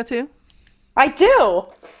Giants tattoo? I do.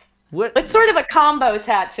 What? It's sort of a combo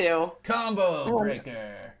tattoo. Combo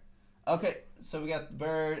breaker. Okay, so we got the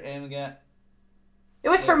bird and we got... It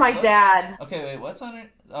was for my dad. Okay, wait, what's on it?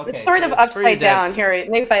 Okay, it's sort of upside down. Here,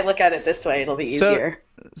 maybe if I look at it this way, it'll be easier.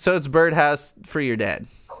 So it's birdhouse for your dad.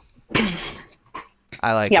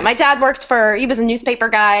 I like it. Yeah, my dad he was a newspaper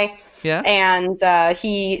guy. Yeah. And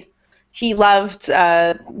he loved,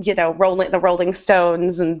 the Rolling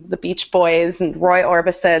Stones and the Beach Boys and Roy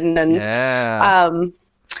Orbison. And, yeah.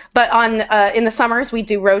 But in the summers, we'd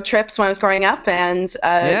do road trips when I was growing up. And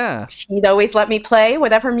he'd always let me play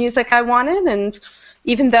whatever music I wanted. And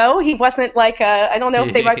even though he wasn't I don't know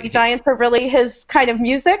if They Might Be Giants are really his kind of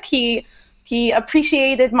music, he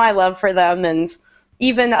appreciated my love for them. And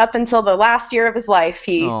even up until the last year of his life,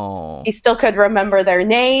 he still could remember their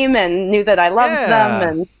name and knew that I loved them.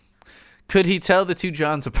 And could he tell the two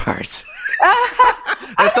Johns apart?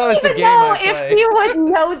 That's always the game I play. If he would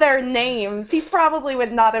know their names, he probably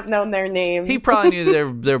would not have known their names. He probably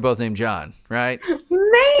knew they're both named John, right?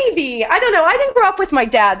 Maybe. I don't know. I didn't grow up with my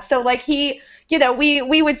dad, so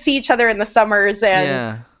we would see each other in the summers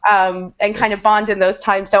and kind of bond in those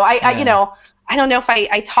times. So I don't know if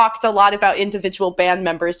I talked a lot about individual band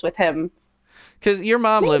members with him. Because your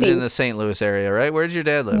mom lived in the St. Louis area, right? Where did your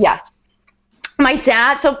dad live? Yes. My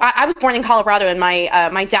dad, so I was born in Colorado, and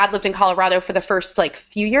my dad lived in Colorado for the first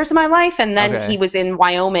few years of my life, and then he was in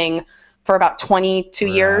Wyoming for about 22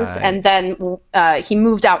 years, and then he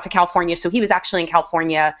moved out to California. So he was actually in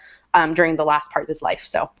California during the last part of his life.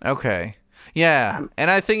 So okay, yeah, and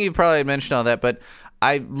I think you probably mentioned all that, but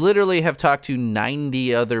I literally have talked to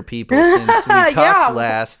 90 other people since we talked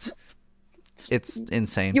last. It's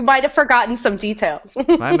insane. You might have forgotten some details.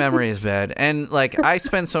 My memory is bad. And I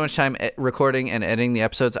spend so much time recording and editing the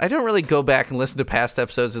episodes. I don't really go back and listen to past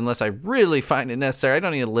episodes unless I really find it necessary. I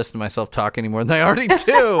don't need to listen to myself talk anymore than I already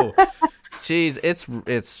do. Jeez,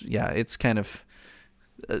 it's kind of...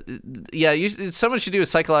 someone should do a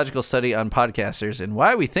psychological study on podcasters and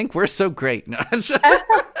why we think we're so great. No,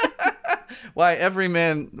 why every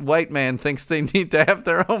white man thinks they need to have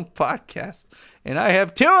their own podcast. And I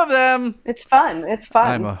have 2 of them. It's fun.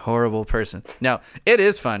 I'm a horrible person. No, it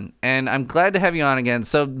is fun. And I'm glad to have you on again.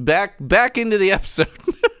 So back into the episode.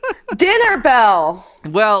 Dinner Bell.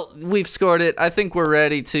 Well, we've scored it. I think we're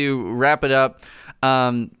ready to wrap it up.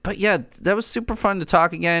 But yeah, that was super fun to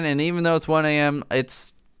talk again. And even though it's 1 a.m.,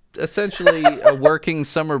 it's essentially a working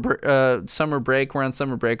summer break. We're on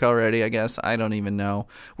summer break already, I guess. I don't even know.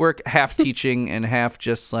 We're half teaching and half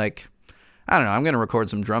just like, I don't know. I'm going to record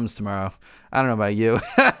some drums tomorrow. I don't know about you.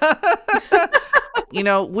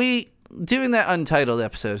 Doing that Untitled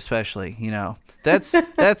episode, especially,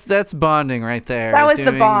 that's bonding right there. That was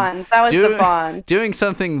the bond. The bond. Doing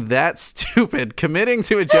something that stupid, committing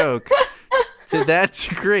to a joke to that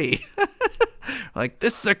degree. Like,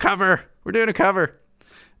 this is a cover. We're doing a cover.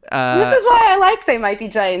 This is why I like They Might Be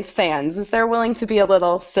Giants fans, is they're willing to be a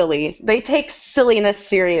little silly. They take silliness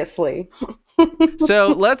seriously.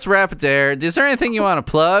 So let's wrap it there. Is there anything you want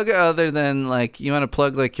to plug other than you want to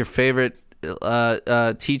plug your favorite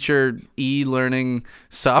teacher e-learning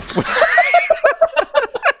software?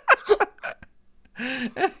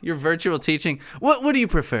 Your virtual teaching. What do you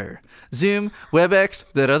prefer? Zoom, WebEx,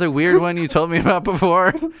 that other weird one you told me about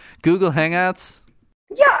before? Google Hangouts?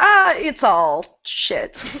 Yeah, it's all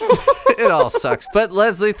shit. It all sucks. But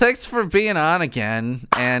Leslie, thanks for being on again,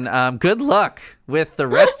 and good luck with the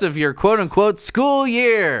rest of your quote-unquote school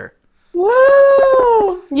year.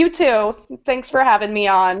 Woo! You too. Thanks for having me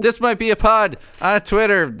on. This Might Be a Pod on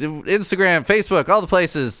Twitter, Instagram, Facebook, all the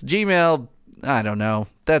places, Gmail. I don't know.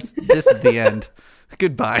 This is the end.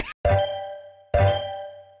 Goodbye.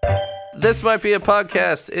 This Might Be a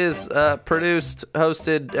Podcast is produced,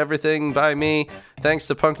 hosted, everything by me. Thanks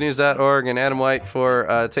to punknews.org and Adam White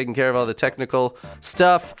for taking care of all the technical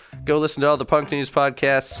stuff. Go listen to all the Punk News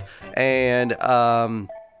podcasts. And,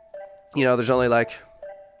 there's only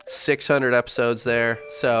 600 episodes there.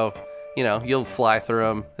 So, you'll fly through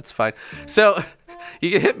them. It's fine. So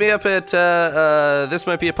you can hit me up at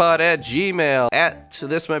thismightbeapod at Gmail, at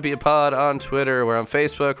thismightbeapod on Twitter. We're on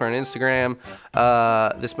Facebook, we're on Instagram.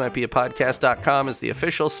 Thismightbeapodcast.com is the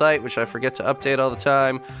official site, which I forget to update all the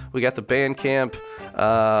time. We got the Bandcamp,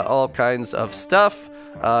 all kinds of stuff.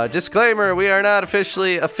 Disclaimer, we are not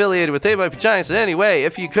officially affiliated with They Might Be Giants in any way,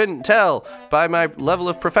 if you couldn't tell by my level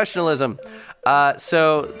of professionalism.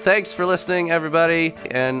 So thanks for listening, everybody,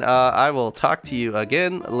 and I will talk to you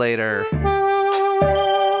again later.